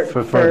 No. For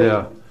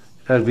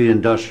the That'd be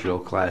industrial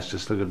class,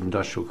 just look at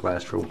industrial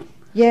class for,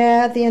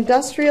 Yeah, the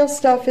industrial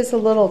stuff is a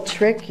little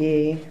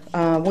tricky.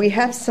 We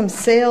have some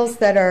sales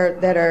that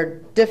are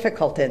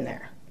difficult in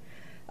there.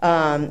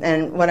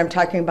 And what I'm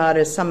talking about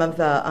is some of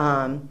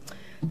the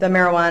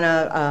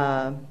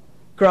marijuana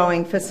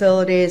growing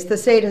facilities. The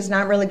state has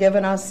not really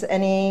given us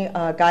any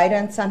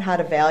guidance on how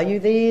to value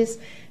these.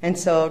 And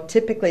so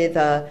typically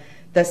the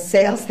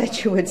sales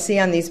that you would see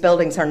on these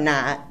buildings are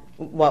not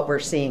what we're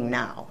seeing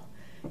now.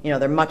 You know,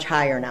 they're much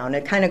higher now. And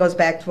it kind of goes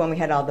back to when we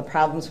had all the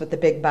problems with the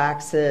big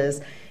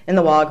boxes and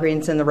the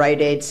Walgreens and the Rite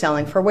Aid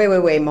selling for way, way,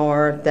 way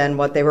more than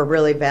what they were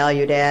really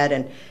valued at.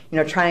 And, you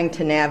know, trying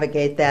to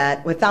navigate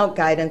that without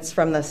guidance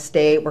from the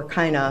state, we're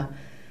kind of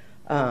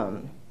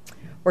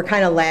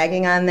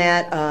lagging on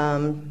that.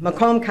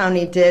 Macomb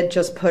County did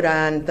just put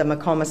on the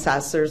Macomb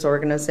Assessors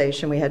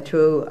Organization. We had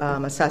 2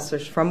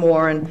 assessors from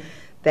Warren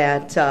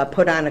that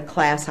put on a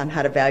class on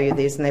how to value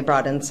these, and they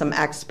brought in some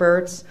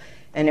experts,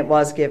 and it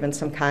was given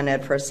some Con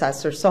Ed for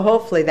assessors. So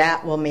hopefully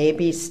that will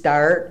maybe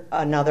start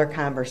another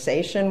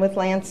conversation with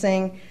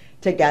Lansing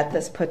to get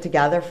this put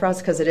together for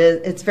us, because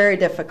it's very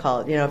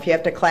difficult. You know, if you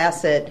have to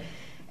class it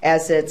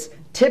as it's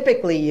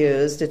typically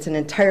used, it's an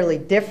entirely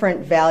different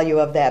value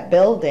of that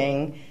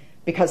building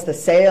because the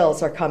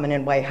sales are coming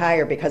in way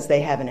higher because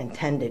they have an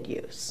intended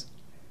use.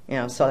 You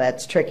know, so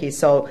that's tricky.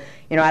 So,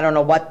 you know, I don't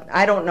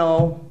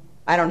know.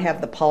 I don't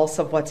have the pulse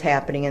of what's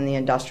happening in the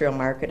industrial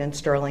market in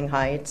Sterling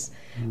Heights,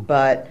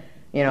 but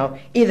you know,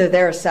 either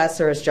their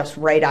assessor is just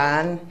right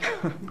on,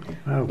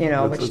 you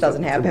know, which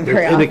doesn't happen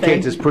very often. It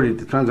indicates it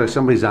depends like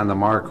somebody's on the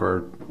mark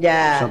or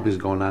something's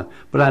going on.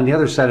 But on the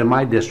other side of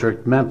my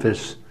district,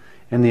 Memphis,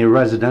 in the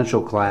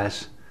residential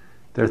class,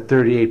 they're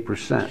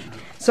 38%.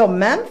 So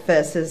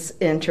Memphis is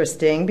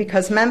interesting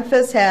because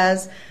Memphis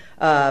has,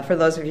 for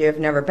those of you who have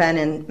never been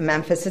in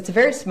Memphis, it's a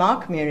very small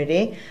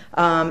community,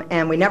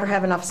 and we never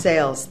have enough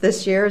sales.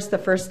 This year is the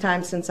first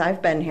time since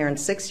I've been here in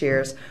 6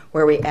 years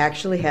where we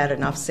actually had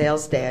enough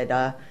sales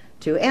data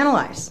to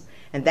analyze,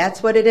 and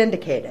that's what it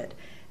indicated.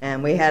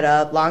 And we had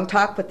a long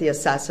talk with the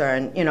assessor,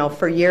 and you know,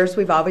 for years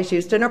we've always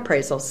used an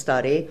appraisal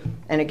study,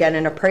 and again,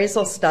 an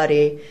appraisal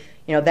study,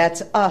 you know,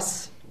 that's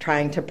us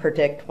trying to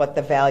predict what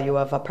the value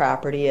of a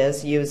property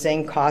is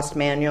using cost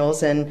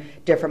manuals and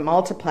different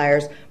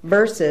multipliers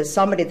versus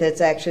somebody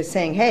that's actually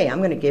saying, hey, I'm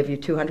going to give you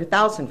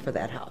 $200,000 for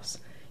that house.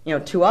 You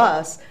know, to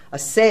us, a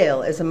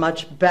sale is a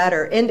much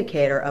better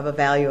indicator of a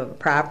value of a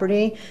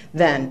property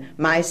than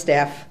my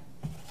staff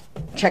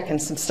checking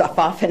some stuff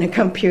off in a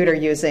computer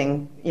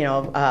using, you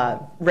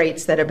know,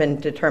 rates that have been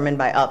determined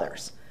by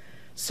others.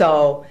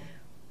 So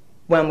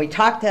when we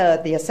talked to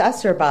the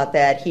assessor about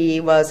that, he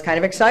was kind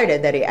of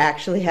excited that he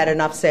actually had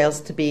enough sales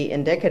to be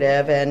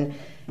indicative,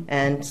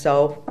 and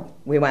so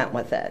we went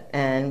with it.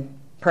 And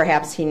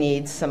perhaps he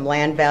needs some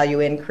land value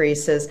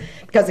increases,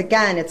 because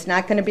again, it's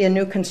not going to be a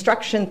new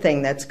construction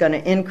thing that's going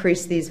to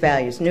increase these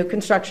values. New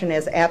construction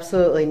has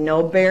absolutely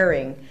no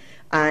bearing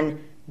on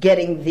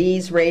getting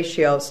these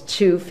ratios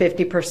to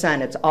 50%.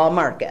 It's all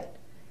market.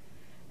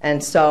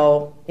 And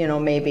so, you know,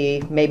 maybe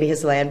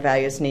his land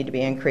values need to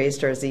be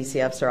increased, or his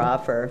ECFs are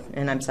off,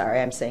 and I'm sorry,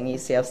 I'm saying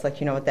ECFs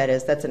like you know what that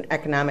is. That's an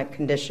economic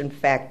condition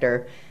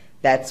factor.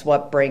 That's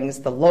what brings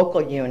the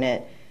local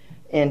unit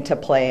into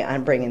play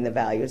on bringing the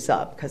values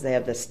up, because they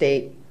have the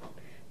state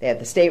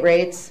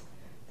rates,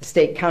 the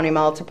state county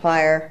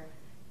multiplier,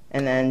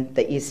 and then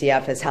the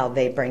ECF is how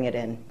they bring it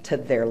in to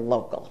their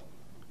local.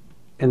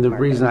 And the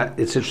reason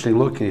it's interesting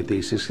looking at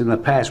these is in the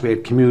past we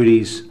had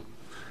communities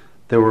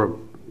that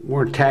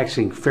weren't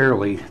taxing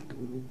fairly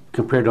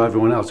compared to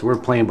everyone else. We're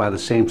playing by the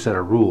same set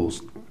of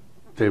rules.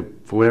 For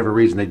whatever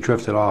reason, they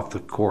drifted off the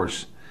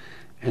course,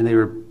 and they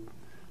were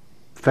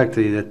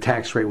effectively the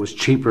tax rate was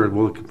cheaper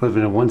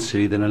living in one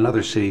city than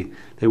another city.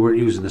 They weren't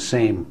using the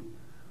same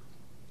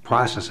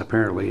process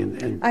apparently.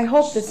 And I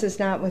hope this is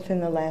not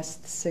within the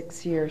last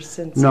 6 years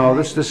since. No,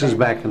 this is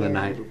back in the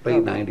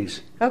late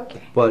 90s.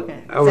 Okay. But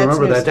okay. I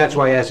remember that. That's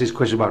why I asked these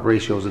questions about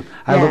ratios, and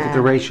I look at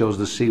the ratios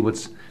to see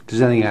if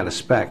there's anything out of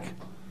spec.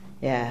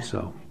 Yeah.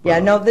 So. Yeah,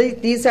 no,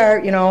 these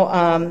are, you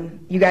know,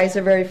 you guys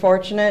are very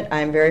fortunate.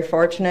 I'm very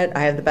fortunate.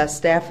 I have the best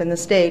staff in the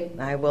state.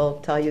 I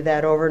will tell you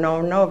that over and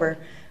over and over.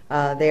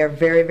 They are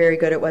very, very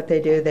good at what they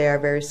do. They are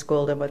very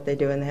schooled in what they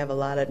do, and they have a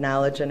lot of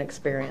knowledge and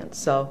experience.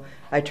 So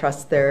I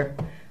trust their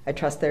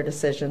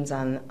decisions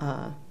on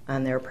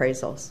their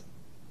appraisals.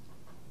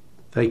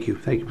 Thank you,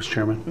 Mr.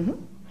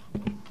 Chairman.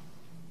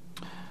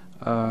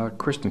 Mm-hmm.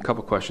 Kristen, a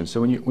couple questions.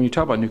 So when you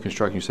talk about new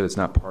construction, you said it's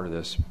not part of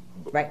this.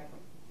 Right.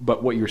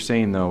 But what you're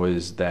saying, though,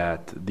 is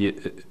that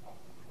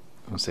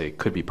I'll say it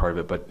could be part of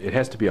it, but it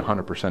has to be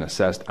 100%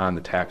 assessed on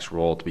the tax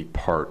roll to be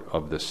part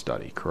of this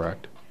study,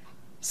 correct?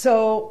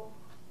 So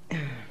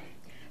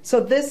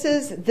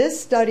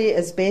this study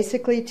is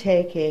basically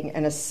taking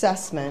an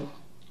assessment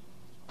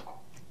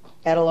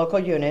at a local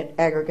unit,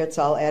 aggregates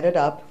all added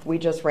up. We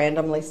just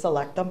randomly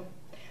select them,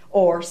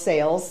 or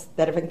sales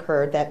that have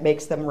incurred that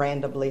makes them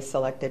randomly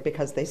selected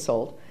because they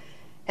sold.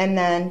 And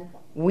then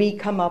we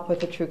come up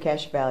with a true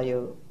cash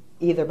value,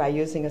 either by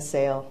using a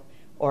sale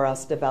or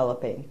us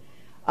developing.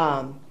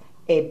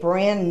 a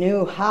brand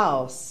new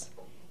house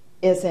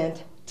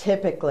isn't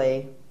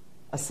typically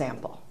a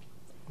sample.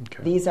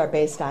 Okay. These are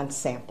based on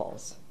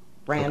samples,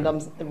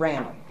 random,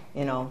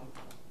 you know.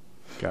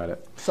 Got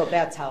it. So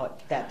that's how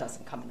that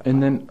doesn't come into play.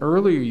 And then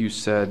earlier you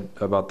said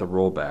about the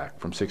rollback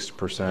from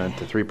 6%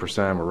 to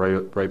 3%. We're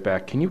right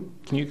back. Can you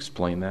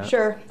explain that?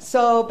 Sure.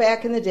 So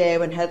back in the day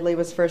when Headley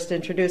was first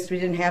introduced, we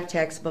didn't have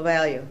taxable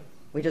value.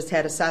 We just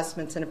had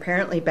assessments, and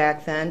apparently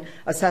back then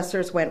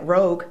assessors went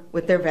rogue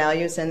with their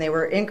values, and they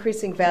were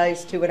increasing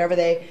values to whatever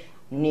they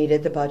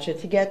needed the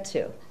budget to get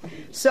to.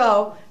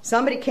 So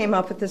somebody came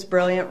up with this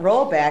brilliant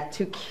rollback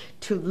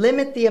to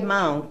limit the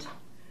amount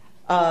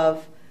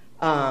of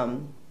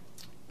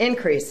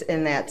increase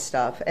in that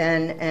stuff,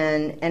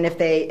 and if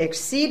they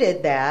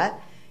exceeded that,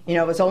 you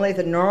know, it was only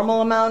the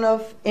normal amount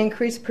of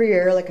increase per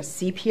year, like a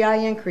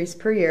CPI increase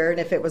per year,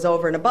 and if it was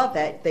over and above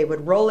that, they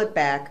would roll it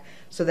back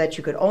so that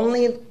you could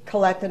only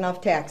collect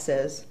enough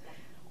taxes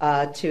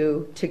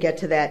to get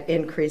to that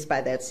increase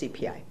by that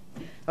CPI.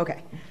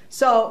 Okay,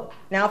 so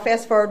now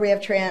fast forward, we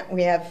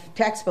have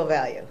taxable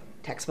value.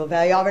 Taxable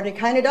value already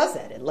kind of does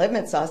that. It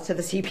limits us to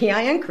the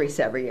CPI increase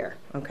every year,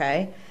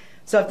 okay?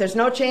 So if there's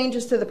no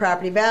changes to the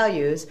property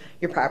values,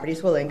 your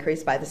properties will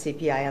increase by the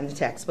CPI on the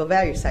taxable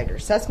value side. Your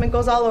assessment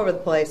goes all over the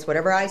place,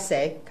 whatever I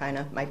say, kind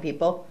of, my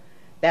people,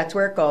 that's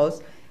where it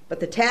goes. But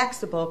the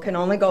taxable can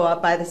only go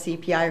up by the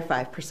CPI or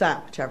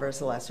 5%, whichever is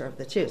the lesser of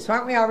the two. So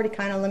aren't we already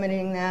kind of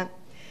limiting that?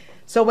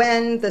 So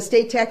when the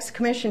State Tax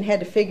Commission had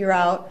to figure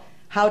out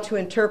how to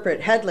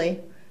interpret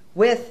Headley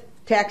with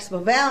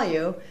taxable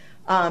value,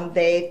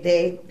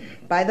 they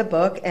by the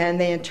book, and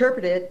they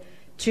interpret it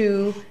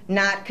to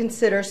not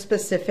consider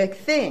specific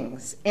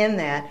things in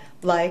that,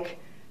 like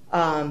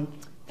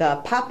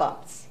the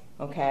pop-ups,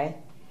 okay?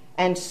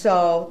 And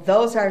so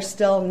those are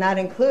still not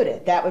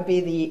included. That would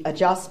be the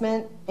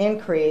adjustment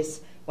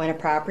increase when a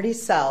property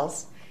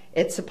sells.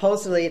 It's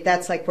supposedly,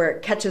 that's like where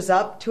it catches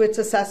up to its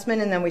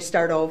assessment and then we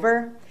start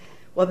over.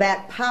 Well,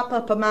 that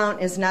pop-up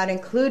amount is not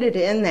included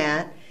in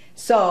that.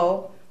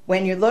 So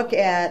when you look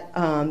at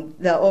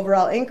the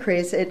overall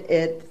increase,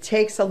 it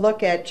takes a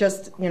look at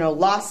just, you know,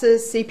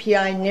 losses,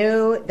 CPI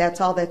new,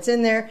 that's all that's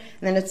in there.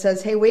 And then it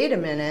says, hey, wait a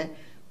minute,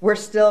 we're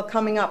still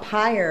coming up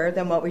higher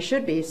than what we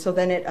should be. So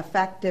then it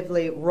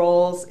effectively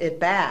rolls it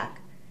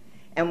back.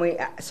 And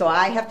so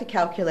I have to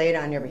calculate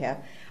on your behalf.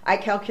 I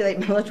calculate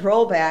millage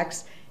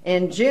rollbacks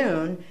in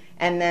June,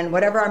 and then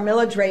whatever our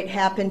millage rate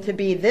happened to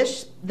be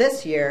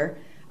this year,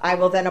 I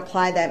will then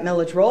apply that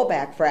millage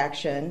rollback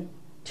fraction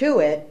to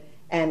it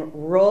and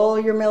roll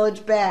your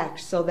millage back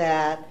so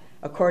that,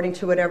 according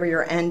to whatever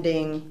your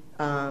ending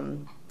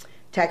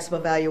taxable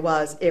value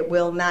was, it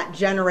will not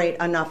generate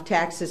enough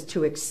taxes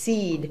to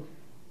exceed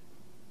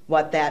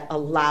what that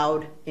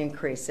allowed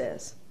increase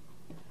is,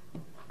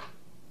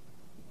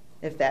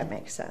 if that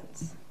makes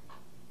sense.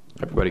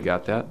 Everybody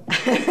got that?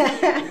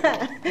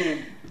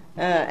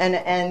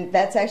 And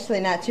that's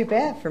actually not too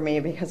bad for me,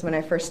 because when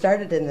I first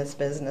started in this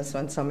business,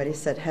 when somebody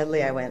said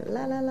Headley, I went,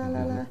 la, la, la,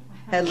 la, la.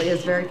 Headley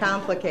is very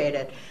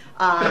complicated.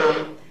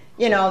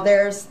 You know,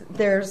 it's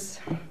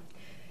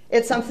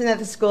something that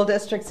the school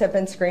districts have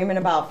been screaming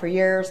about for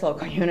years.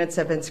 Local units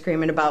have been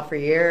screaming about for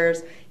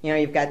years. You know,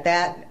 you've got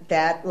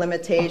that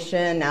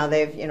limitation. Now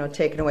they've, you know,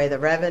 taken away the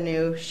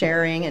revenue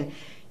sharing. And,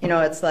 you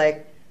know, it's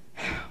like,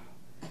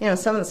 you know,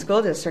 some of the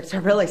school districts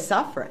are really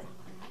suffering,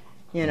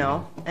 you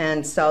know.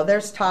 And so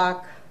there's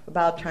talk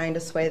about trying to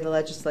sway the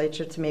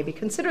legislature to maybe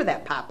consider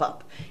that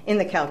pop-up in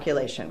the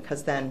calculation,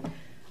 because then,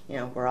 you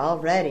know, we're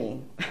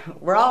already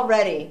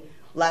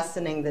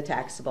lessening the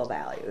taxable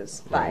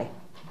values by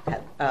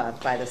the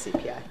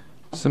CPI.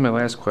 So my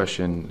last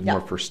question, Yeah.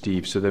 more for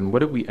Steve. So then what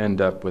did we end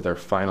up with our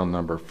final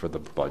number for the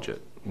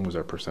budget? What was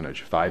our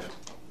percentage? 5?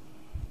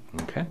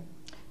 Okay.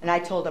 And I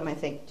told him, I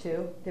think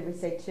 2. Did we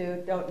say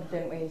 2?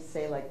 Didn't we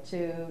say like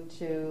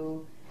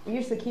 2? We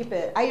usually keep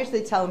it. I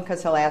usually tell him,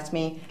 because he'll ask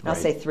me, and I'll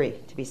say 3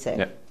 to be safe.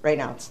 Yep. Right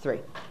now it's 3.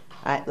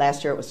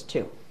 Last year it was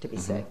 2 to be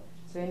safe.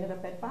 So we ended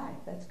up at 5.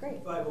 That's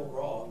great. 5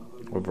 overall.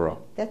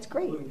 Overall. That's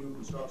great. Including new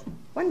construction.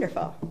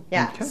 Wonderful.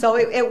 Yeah. Okay. So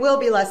it will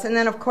be less. And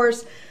then, of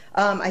course,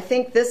 I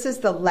think this is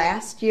the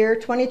last year.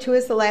 22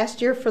 is the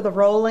last year for the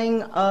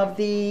rolling of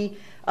the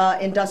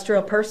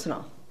industrial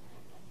personal.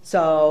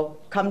 So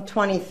come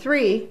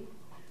 23,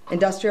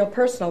 industrial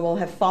personal will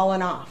have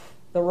fallen off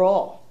the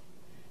roll.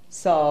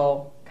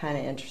 So kind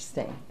of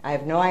interesting. I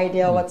have no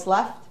idea what's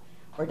left.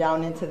 We're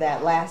down into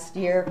that last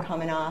year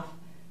coming off.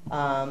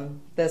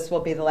 This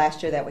will be the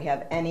last year that we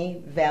have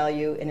any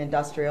value in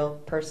industrial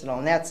personal,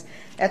 and that's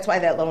why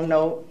that little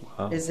note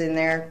is in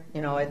there.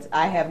 You know,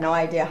 I have no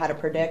idea how to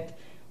predict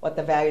what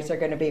the values are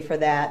going to be for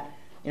that.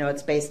 You know,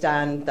 it's based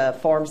on the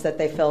forms that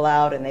they fill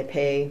out, and they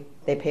pay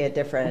a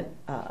different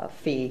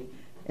fee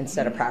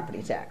instead of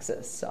property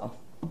taxes. So,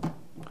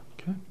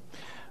 Okay.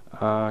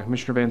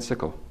 Commissioner Van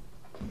Sickle.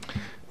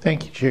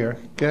 Thank you, Chair.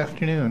 Good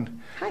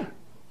afternoon. hi.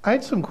 I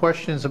had some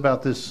questions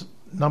about this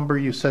number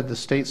you said the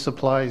state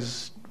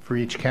supplies for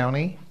each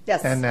county.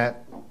 Yes. And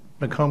that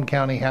Macomb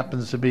County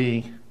happens to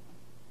be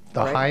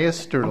the Right.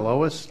 highest or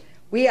lowest?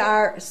 We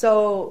are,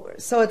 so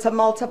it's a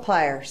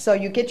multiplier. So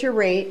you get your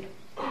rate,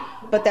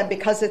 but then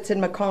because it's in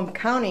Macomb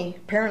County,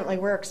 apparently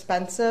we're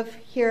expensive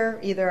here.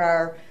 Either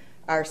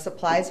our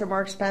supplies are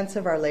more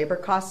expensive, our labor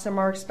costs are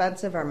more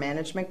expensive, our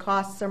management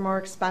costs are more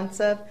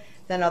expensive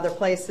than other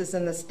places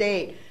in the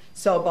state.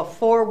 So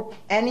before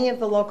any of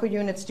the local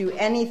units do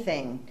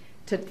anything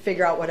to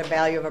figure out what a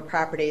value of a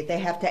property, they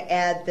have to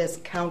add this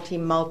county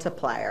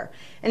multiplier.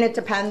 And it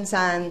depends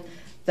on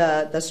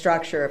the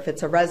structure. If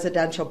it's a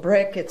residential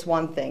brick, it's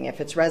one thing.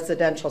 If it's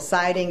residential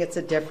siding, it's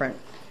a different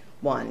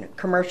one.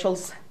 Commercial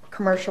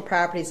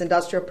properties,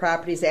 industrial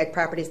properties, ag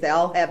properties, they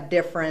all have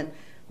different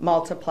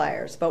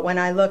multipliers. But when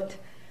I looked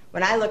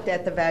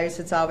at the values,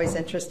 it's always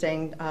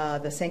interesting.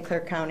 The St.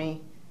 Clair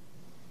County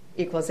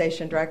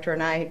Equalization Director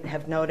and I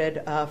have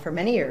noted for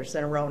many years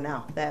in a row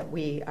now that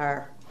we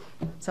are,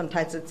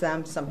 sometimes it's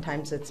them,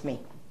 sometimes it's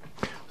me.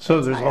 So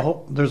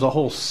there's a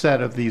whole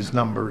set of these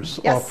numbers,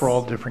 all Yes. for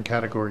all different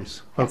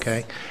categories. Yes.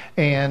 Okay,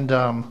 and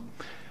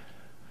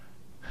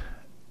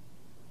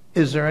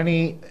is there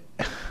any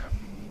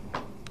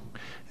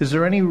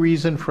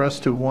reason for us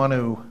to want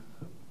to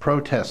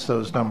protest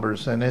those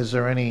numbers? And is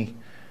there any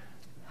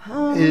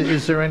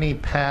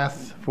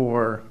path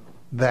for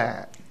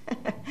that?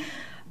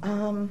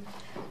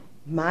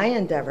 My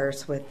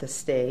endeavors with the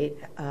state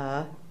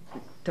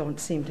don't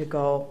seem to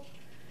go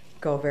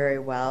very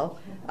well.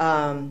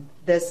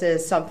 This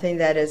is something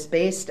that is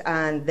based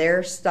on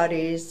their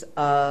studies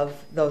of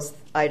those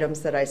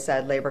items that I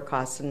said, labor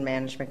costs and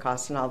management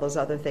costs and all those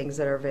other things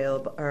that are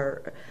available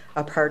are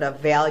a part of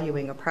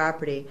valuing a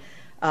property.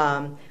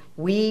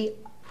 We,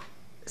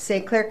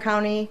 St. Clair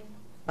County,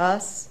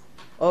 us,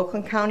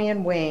 Oakland County,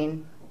 and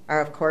Wayne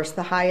are, of course,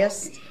 the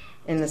highest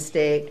in the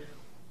state.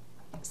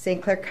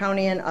 St. Clair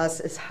County and us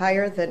is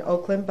higher than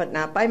Oakland, but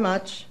not by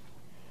much,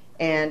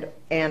 and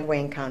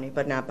Wayne County,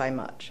 but not by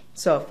much.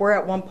 So if we're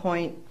at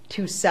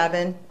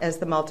 1.27 as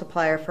the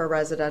multiplier for a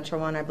residential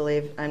one, I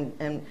believe,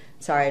 and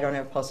sorry, I don't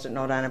have a Post-it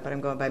note on it, but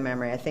I'm going by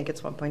memory. I think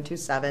it's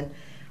 1.27.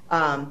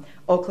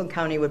 Oakland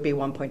County would be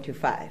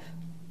 1.25.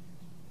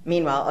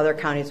 Meanwhile, other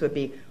counties would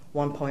be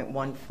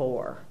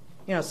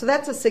 1.14. So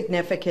that's a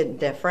significant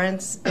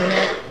difference in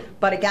it.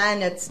 But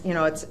again,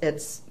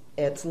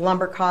 it's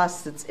lumber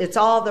costs. It's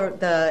all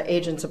the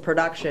agents of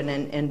production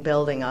in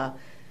building a,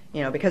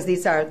 because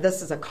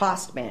this is a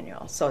cost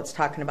manual. So it's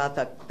talking about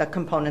the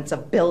components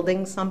of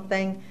building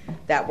something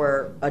that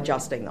we're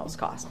adjusting those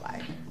costs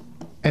by.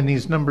 And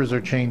these numbers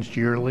are changed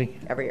yearly?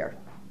 Every year.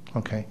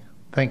 Okay,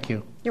 thank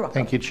you. You're welcome.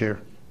 Thank you, Chair.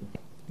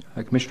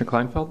 Commissioner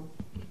Kleinfeld?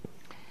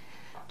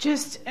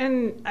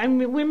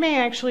 We may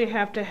actually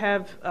have to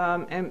have,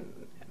 and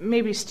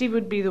maybe Steve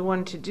would be the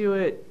one to do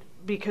it,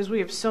 because we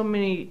have so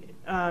many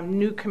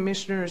new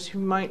commissioners who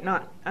might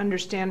not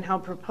understand how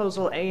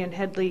Proposal A and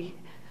Headley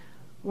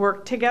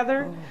work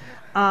together.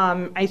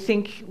 I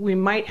think we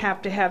might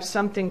have to have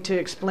something to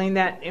explain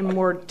that in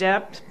more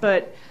depth,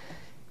 but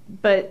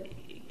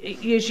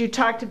as you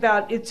talked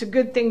about, it's a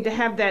good thing to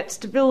have that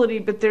stability,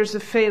 but there's a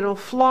fatal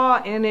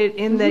flaw in it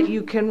in that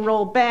you can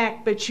roll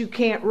back, but you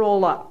can't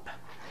roll up.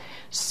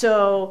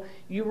 So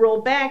you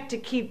roll back to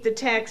keep the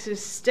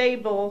taxes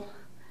stable,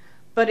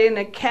 but in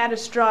a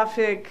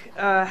catastrophic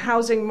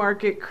housing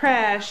market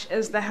crash,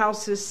 as the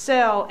houses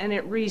sell and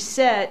it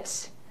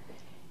resets,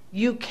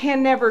 you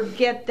can never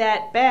get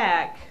that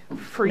back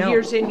for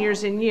years and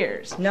years and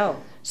years.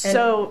 No.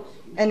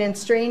 And in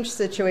strange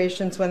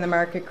situations when the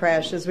market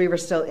crashes, we were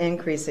still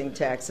increasing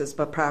taxes,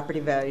 but property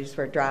values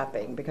were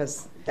dropping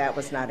because that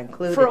was not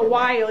included. For a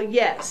while,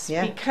 yes,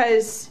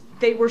 because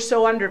they were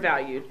so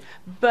undervalued.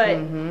 But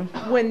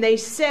when they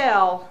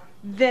sell,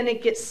 then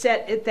it gets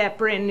set at that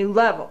brand new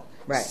level.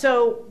 Right.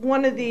 So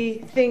one of the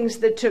things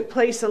that took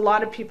place, a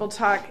lot of people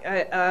talk,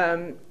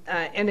 and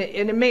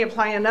it may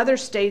apply in other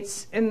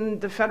states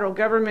in the federal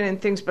government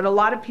and things, but a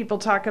lot of people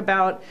talk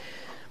about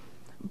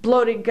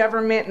bloated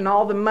government and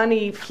all the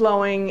money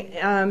flowing.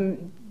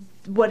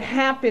 What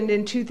happened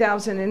in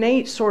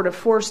 2008 sort of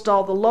forced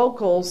all the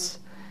locals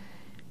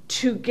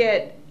to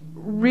get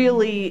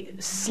really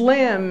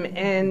slim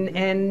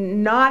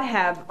and not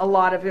have a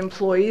lot of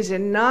employees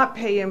and not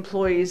pay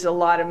employees a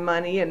lot of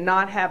money and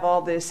not have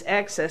all this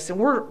excess. And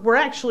we're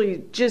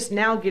actually just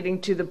now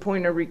getting to the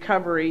point of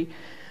recovery,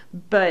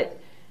 but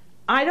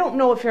I don't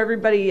know if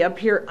everybody up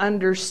here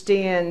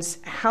understands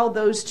how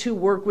those two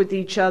work with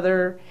each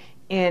other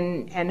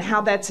and how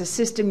that's a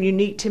system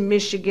unique to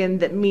Michigan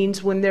that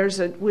means when there's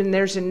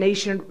a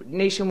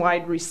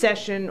nationwide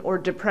recession or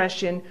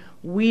depression,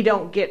 we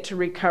don't get to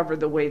recover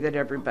the way that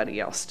everybody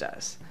else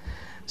does.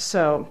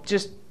 So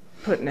just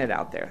putting it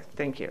out there.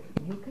 Thank you.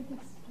 You could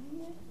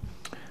explain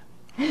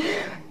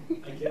it.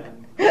 I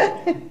can.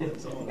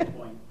 That's all the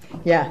point.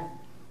 Yeah.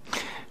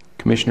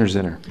 Commissioner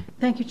Zinner.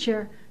 Thank you,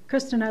 Chair.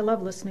 Kristen, I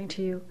love listening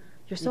to you.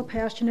 You're so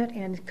passionate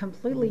and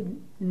completely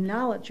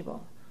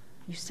knowledgeable.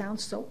 You sound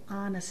so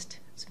honest.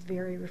 It's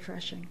very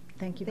refreshing.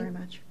 Thank you very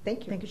much.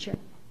 Thank you. Thank you, Chair.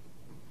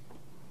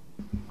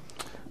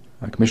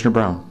 Commissioner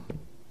Brown.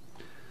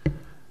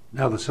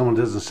 Now that someone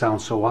doesn't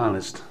sound so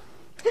honest,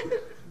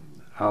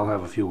 I'll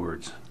have a few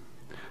words.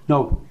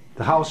 No,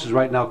 the House is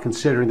right now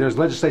considering, there's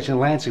legislation in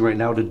Lansing right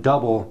now to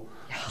double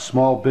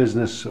small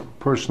business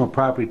personal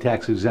property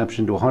tax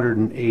exemption to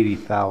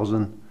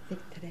 180,000.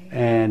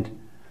 And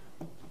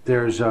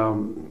there's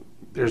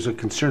a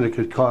concern that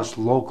could cost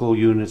local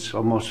units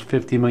almost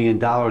 $50 million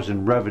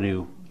in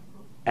revenue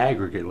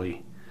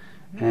aggregately.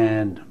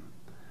 And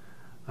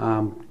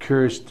I'm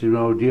curious to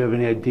know, do you have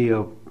any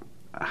idea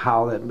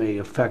how that may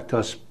affect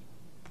us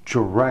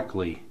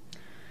directly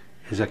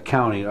as a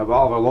county? All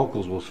of our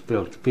locals will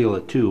feel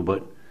it too,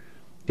 but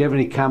do you have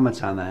any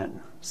comments on that?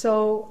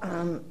 So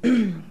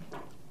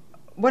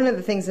one of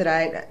the things that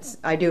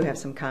I do have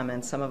some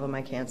comments, some of them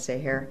I can't say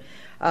here.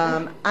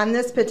 On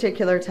this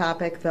particular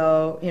topic,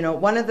 though,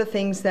 one of the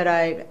things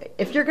that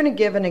if you're going to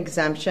give an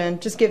exemption,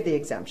 just give the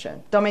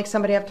exemption. Don't make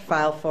somebody have to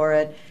file for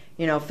it.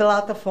 Fill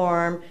out the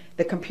form.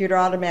 The computer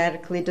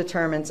automatically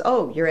determines,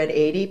 oh, you're at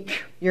 80,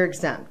 you're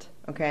exempt.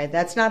 Okay,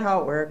 that's not how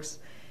it works.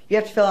 You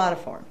have to fill out a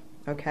form.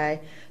 Okay,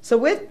 so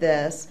with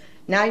this,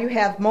 now you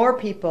have more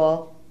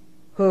people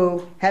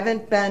who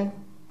haven't been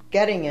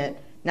getting it.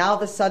 Now all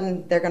of a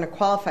sudden they're going to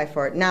qualify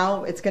for it.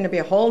 Now it's going to be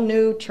a whole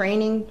new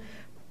training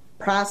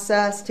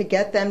process to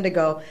get them to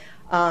go.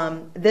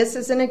 This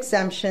is an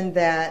exemption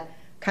that,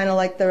 kind of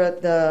like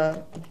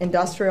the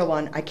industrial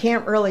one, I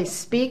can't really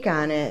speak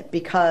on it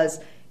because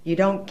you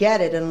don't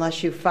get it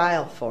unless you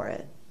file for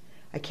it.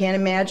 I can't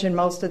imagine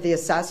most of the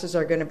assessors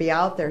are going to be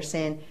out there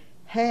saying,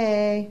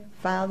 hey,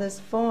 file this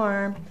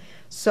form.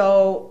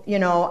 So,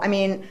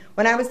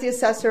 when I was the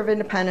assessor of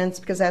Independence,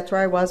 because that's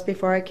where I was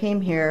before I came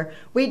here,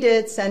 we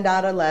did send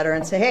out a letter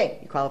and say, hey,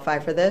 you qualify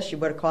for this, you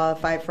would have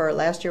qualified for it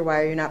last year,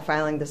 why are you not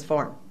filing this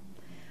form?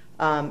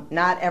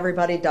 Not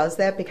everybody does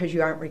that because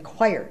you aren't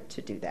required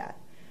to do that.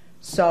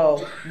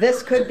 So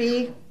this could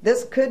be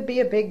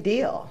a big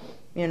deal,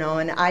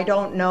 and I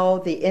don't know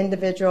the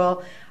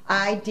individual.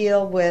 I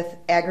deal with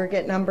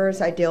aggregate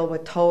numbers, I deal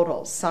with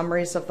totals,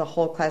 summaries of the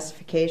whole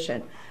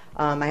classification.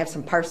 I have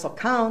some parcel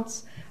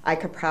counts. I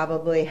could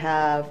probably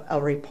have a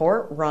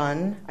report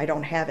run. I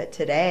don't have it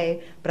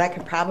today, but I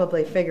could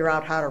probably figure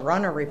out how to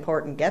run a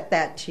report and get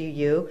that to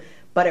you,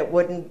 but it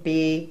wouldn't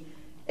be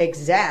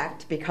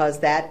exact because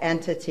that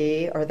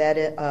entity or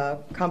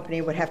that company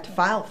would have to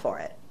file for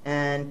it.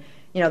 And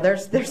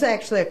there's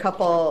actually a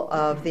couple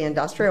of the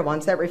industrial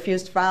ones that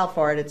refuse to file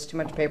for it. It's too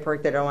much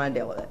paperwork. They don't want to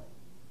deal with it.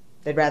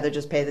 They'd rather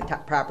just pay the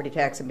property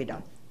tax and be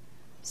done.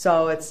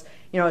 So it's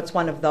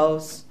one of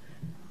those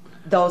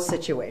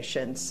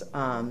situations.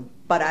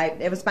 But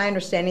it was my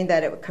understanding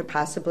that it could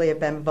possibly have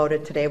been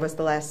voted today was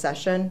the last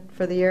session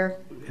for the year.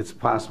 It's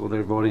possible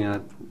they're voting on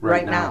it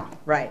right now.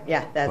 Right,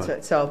 yeah, that's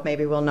it. So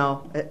maybe we'll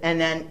know.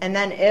 And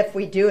then if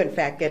we do in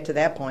fact get to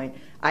that point,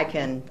 I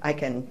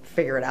can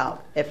figure it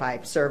out if I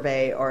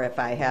survey or if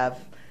I have.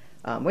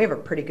 We have a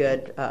pretty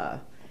good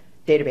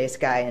database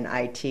guy in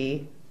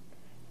IT.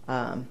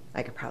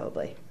 I could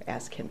probably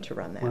ask him to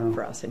run that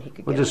for us, and he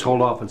could. We'll just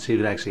hold off and see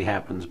if it actually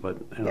happens. But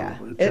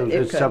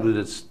it's something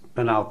that's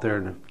been out there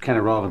and kind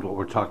of relevant to what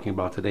we're talking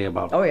about today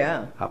about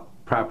how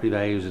property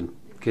values, and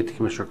get to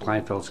Commissioner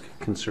Kleinfeld's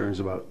concerns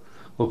about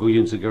local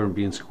units of government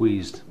being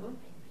squeezed.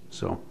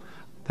 So,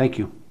 thank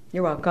you.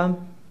 You're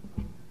welcome.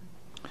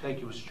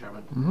 Thank you, Mr.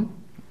 Chairman.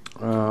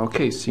 Mm-hmm.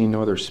 Okay, seeing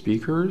no other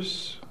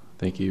speakers,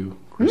 thank you,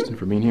 Kristen,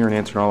 for being here and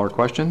answering all our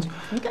questions.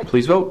 Okay.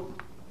 Please vote.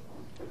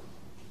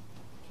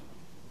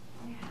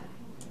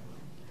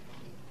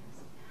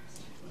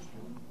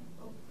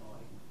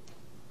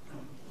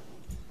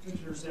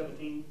 Commissioner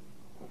 17,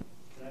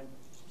 can I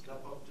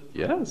step up to?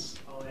 Yes.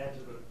 I'll add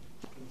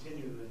to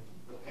continue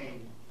the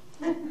pain.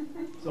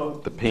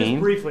 So The pain?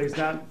 Just briefly, it's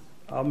not,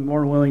 I'm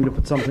more willing to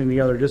put something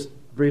together, just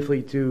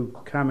briefly to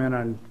comment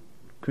on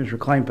Commissioner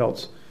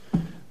Kleinfeld's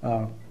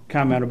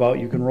comment about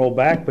you can roll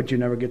back, but you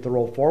never get to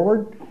roll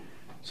forward.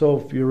 So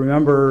if you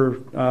remember,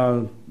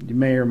 you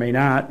may or may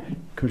not,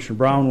 Commissioner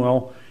Brown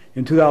will,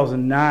 in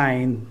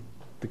 2009,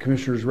 the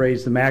commissioners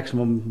raised the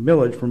maximum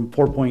millage from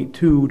 4.2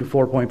 to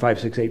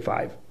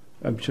 4.5685.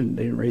 They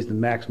didn't raise the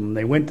maximum,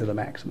 they went to the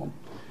maximum.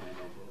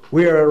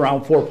 We are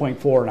around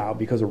 4.4 now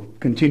because of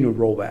continued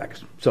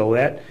rollbacks. So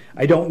that,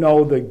 I don't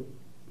know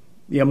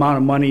the amount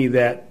of money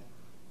that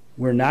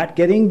we're not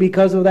getting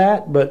because of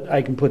that, but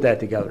I can put that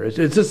together.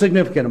 It's a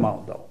significant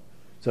amount though.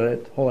 So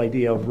that whole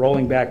idea of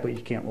rolling back but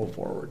you can't roll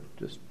forward,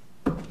 just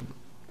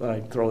thought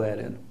I'd throw that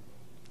in.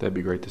 That'd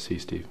be great to see,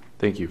 Steve.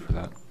 Thank you for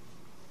that.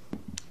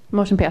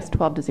 Motion passed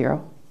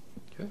 12-0.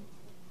 Okay.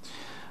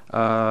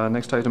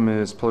 Next item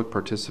is public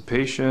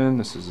participation.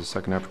 This is the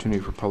second opportunity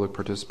for public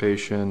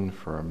participation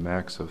for a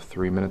max of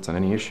 3 minutes on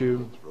any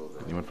issue.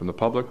 Anyone from the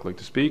public like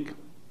to speak?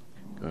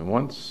 Going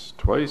once,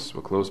 twice.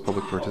 We'll close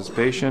public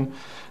participation.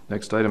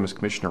 Next item is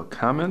commissioner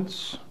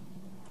comments.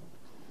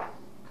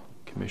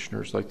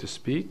 Commissioners like to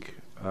speak.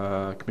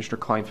 Commissioner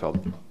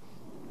Kleinfeld.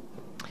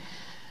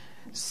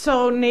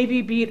 So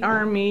Navy beat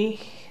Army.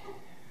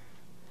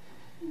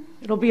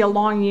 It'll be a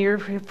long year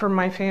for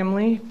my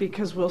family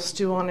because we'll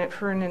stew on it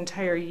for an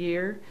entire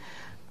year.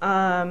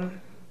 Army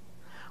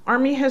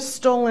has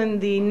stolen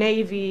the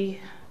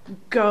Navy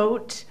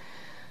goat.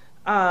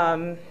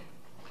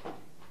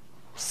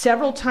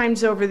 several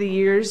times over the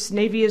years.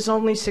 Navy has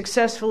only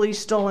successfully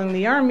stolen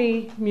the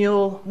Army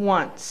mule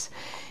once.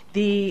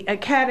 The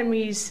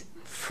academies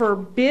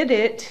forbid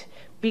it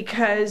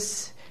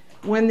because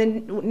when the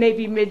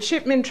Navy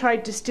midshipmen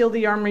tried to steal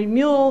the Army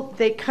mule,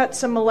 they cut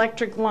some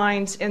electric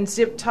lines and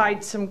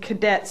zip-tied some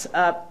cadets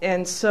up,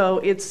 and so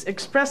it's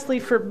expressly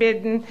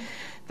forbidden.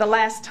 The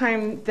last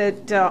time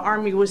that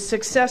Army was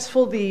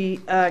successful,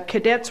 the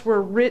cadets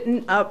were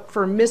written up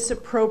for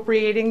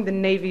misappropriating the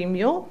Navy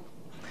mule.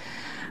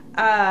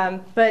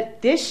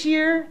 But this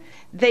year,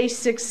 they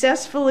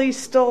successfully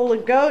stole a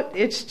goat.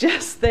 It's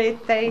just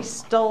they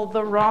stole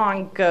the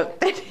wrong goat.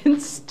 They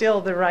didn't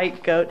steal the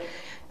right goat.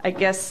 I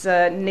guess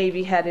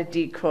Navy had a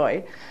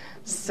decoy.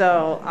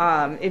 So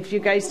if you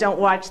guys don't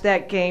watch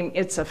that game,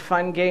 it's a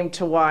fun game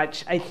to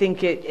watch. I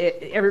think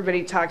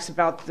everybody talks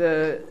about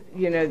the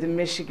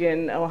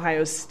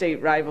Michigan-Ohio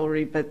State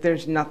rivalry, but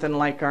there's nothing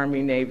like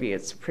Army-Navy.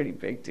 It's a pretty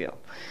big deal.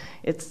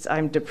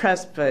 I'm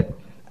depressed, but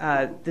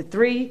the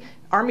three,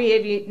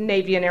 Army,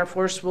 Navy, and Air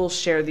Force, will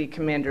share the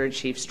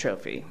Commander-in-Chief's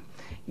trophy.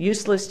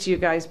 Useless to you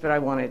guys, but I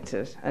wanted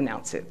to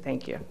announce it.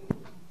 Thank you.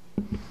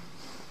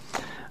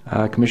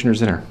 Commissioner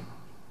Zinner.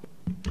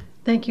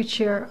 Thank you,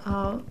 Chair.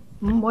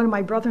 One of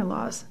my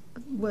brother-in-laws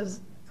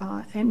was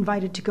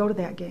invited to go to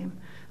that game.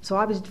 So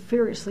I was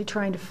furiously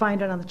trying to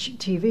find it on the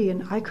TV,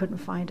 and I couldn't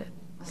find it.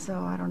 So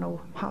I don't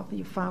know how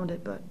you found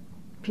it, but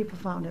people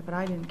found it, but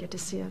I didn't get to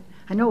see it.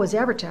 I know it was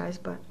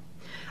advertised, but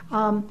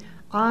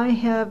I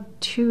have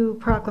two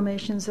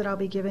proclamations that I'll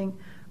be giving.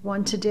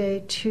 One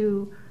today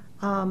to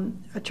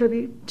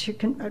attribute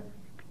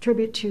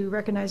to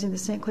recognizing the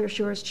St. Clair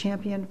Shores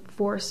Champion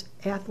Force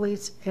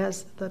athletes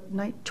as the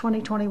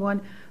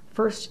 2021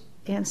 first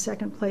and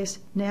second place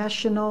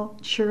national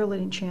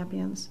cheerleading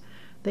champions.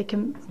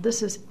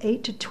 This is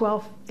 8 to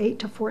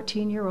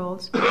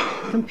 14-year-olds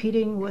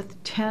competing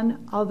with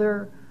 10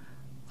 other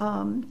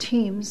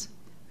teams,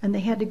 and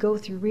they had to go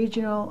through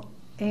regional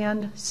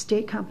and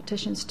state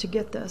competitions to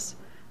get this.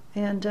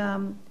 And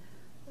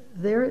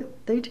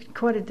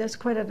that's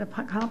quite an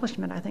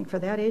accomplishment, I think, for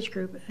that age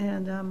group.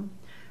 And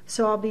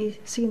so I'll be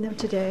seeing them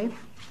today.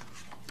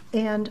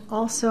 And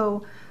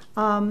also,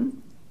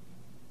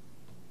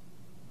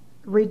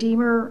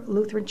 Redeemer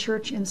Lutheran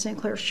Church in St.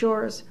 Clair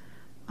Shores,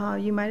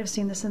 you might have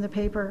seen this in the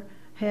paper,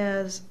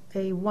 has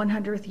a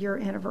 100th year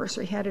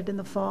anniversary, had it in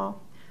the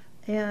fall.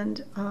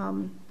 And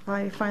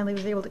I finally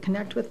was able to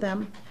connect with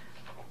them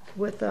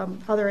with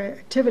other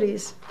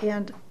activities.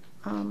 And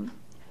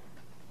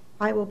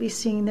I will be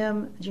seeing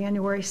them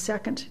January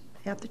 2nd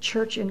at the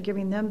church and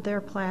giving them their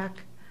plaque.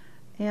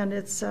 And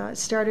it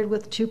started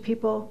with two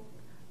people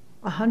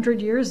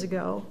 100 years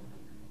ago.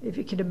 If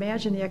you can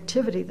imagine the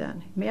activity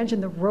then,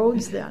 imagine the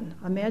roads then,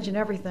 imagine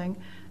everything.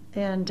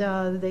 And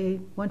they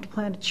went to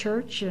plant a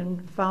church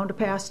and found a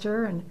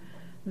pastor, and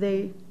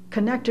they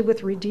connected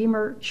with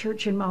Redeemer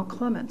Church in Mount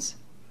Clemens.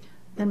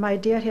 And my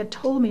dad had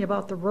told me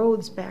about the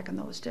roads back in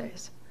those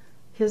days.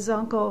 His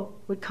uncle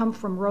would come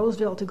from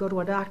Roseville to go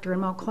to a doctor in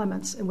Mount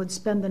Clemens and would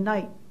spend the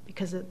night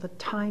because of the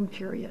time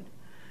period.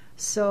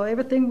 So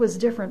everything was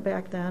different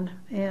back then,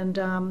 and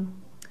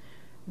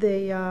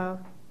they're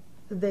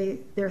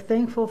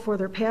thankful for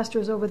their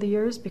pastors over the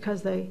years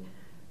because they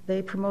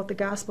promote the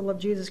gospel of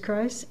Jesus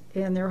Christ,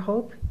 and their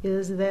hope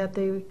is that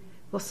they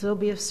will still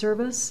be of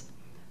service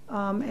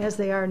as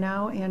they are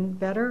now and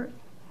better,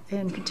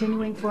 and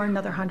continuing for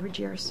another 100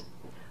 years.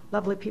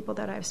 Lovely people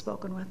that I've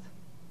spoken with.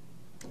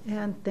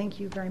 And thank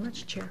you very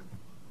much, Chair.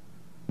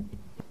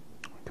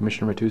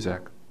 Commissioner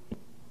Matuzak.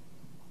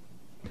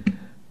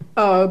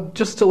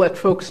 Just to let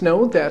folks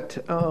know that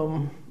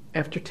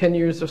after 10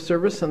 years of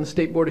service on the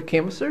State Board of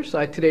Canvassers,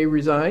 I today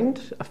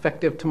resigned,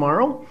 effective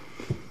tomorrow.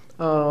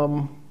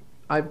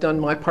 I've done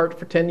my part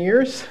for 10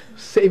 years,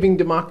 saving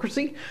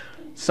democracy.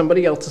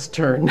 Somebody else's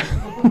turn.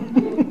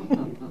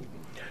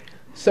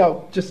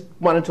 So just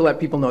wanted to let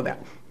people know that.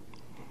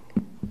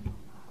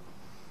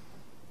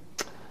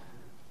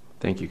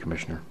 Thank you,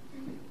 Commissioner.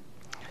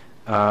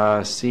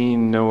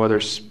 Seeing no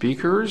other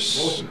speakers.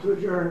 Motion to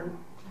adjourn.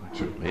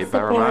 Made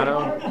by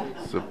Romano,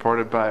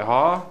 supported by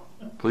Haw.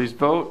 Please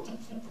vote.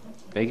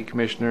 Thank you,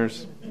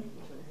 Commissioners.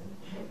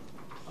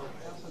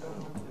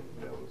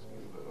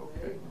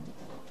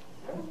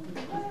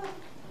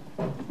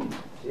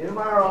 See you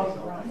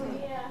tomorrow.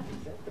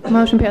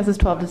 Motion passes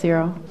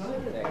 12-0.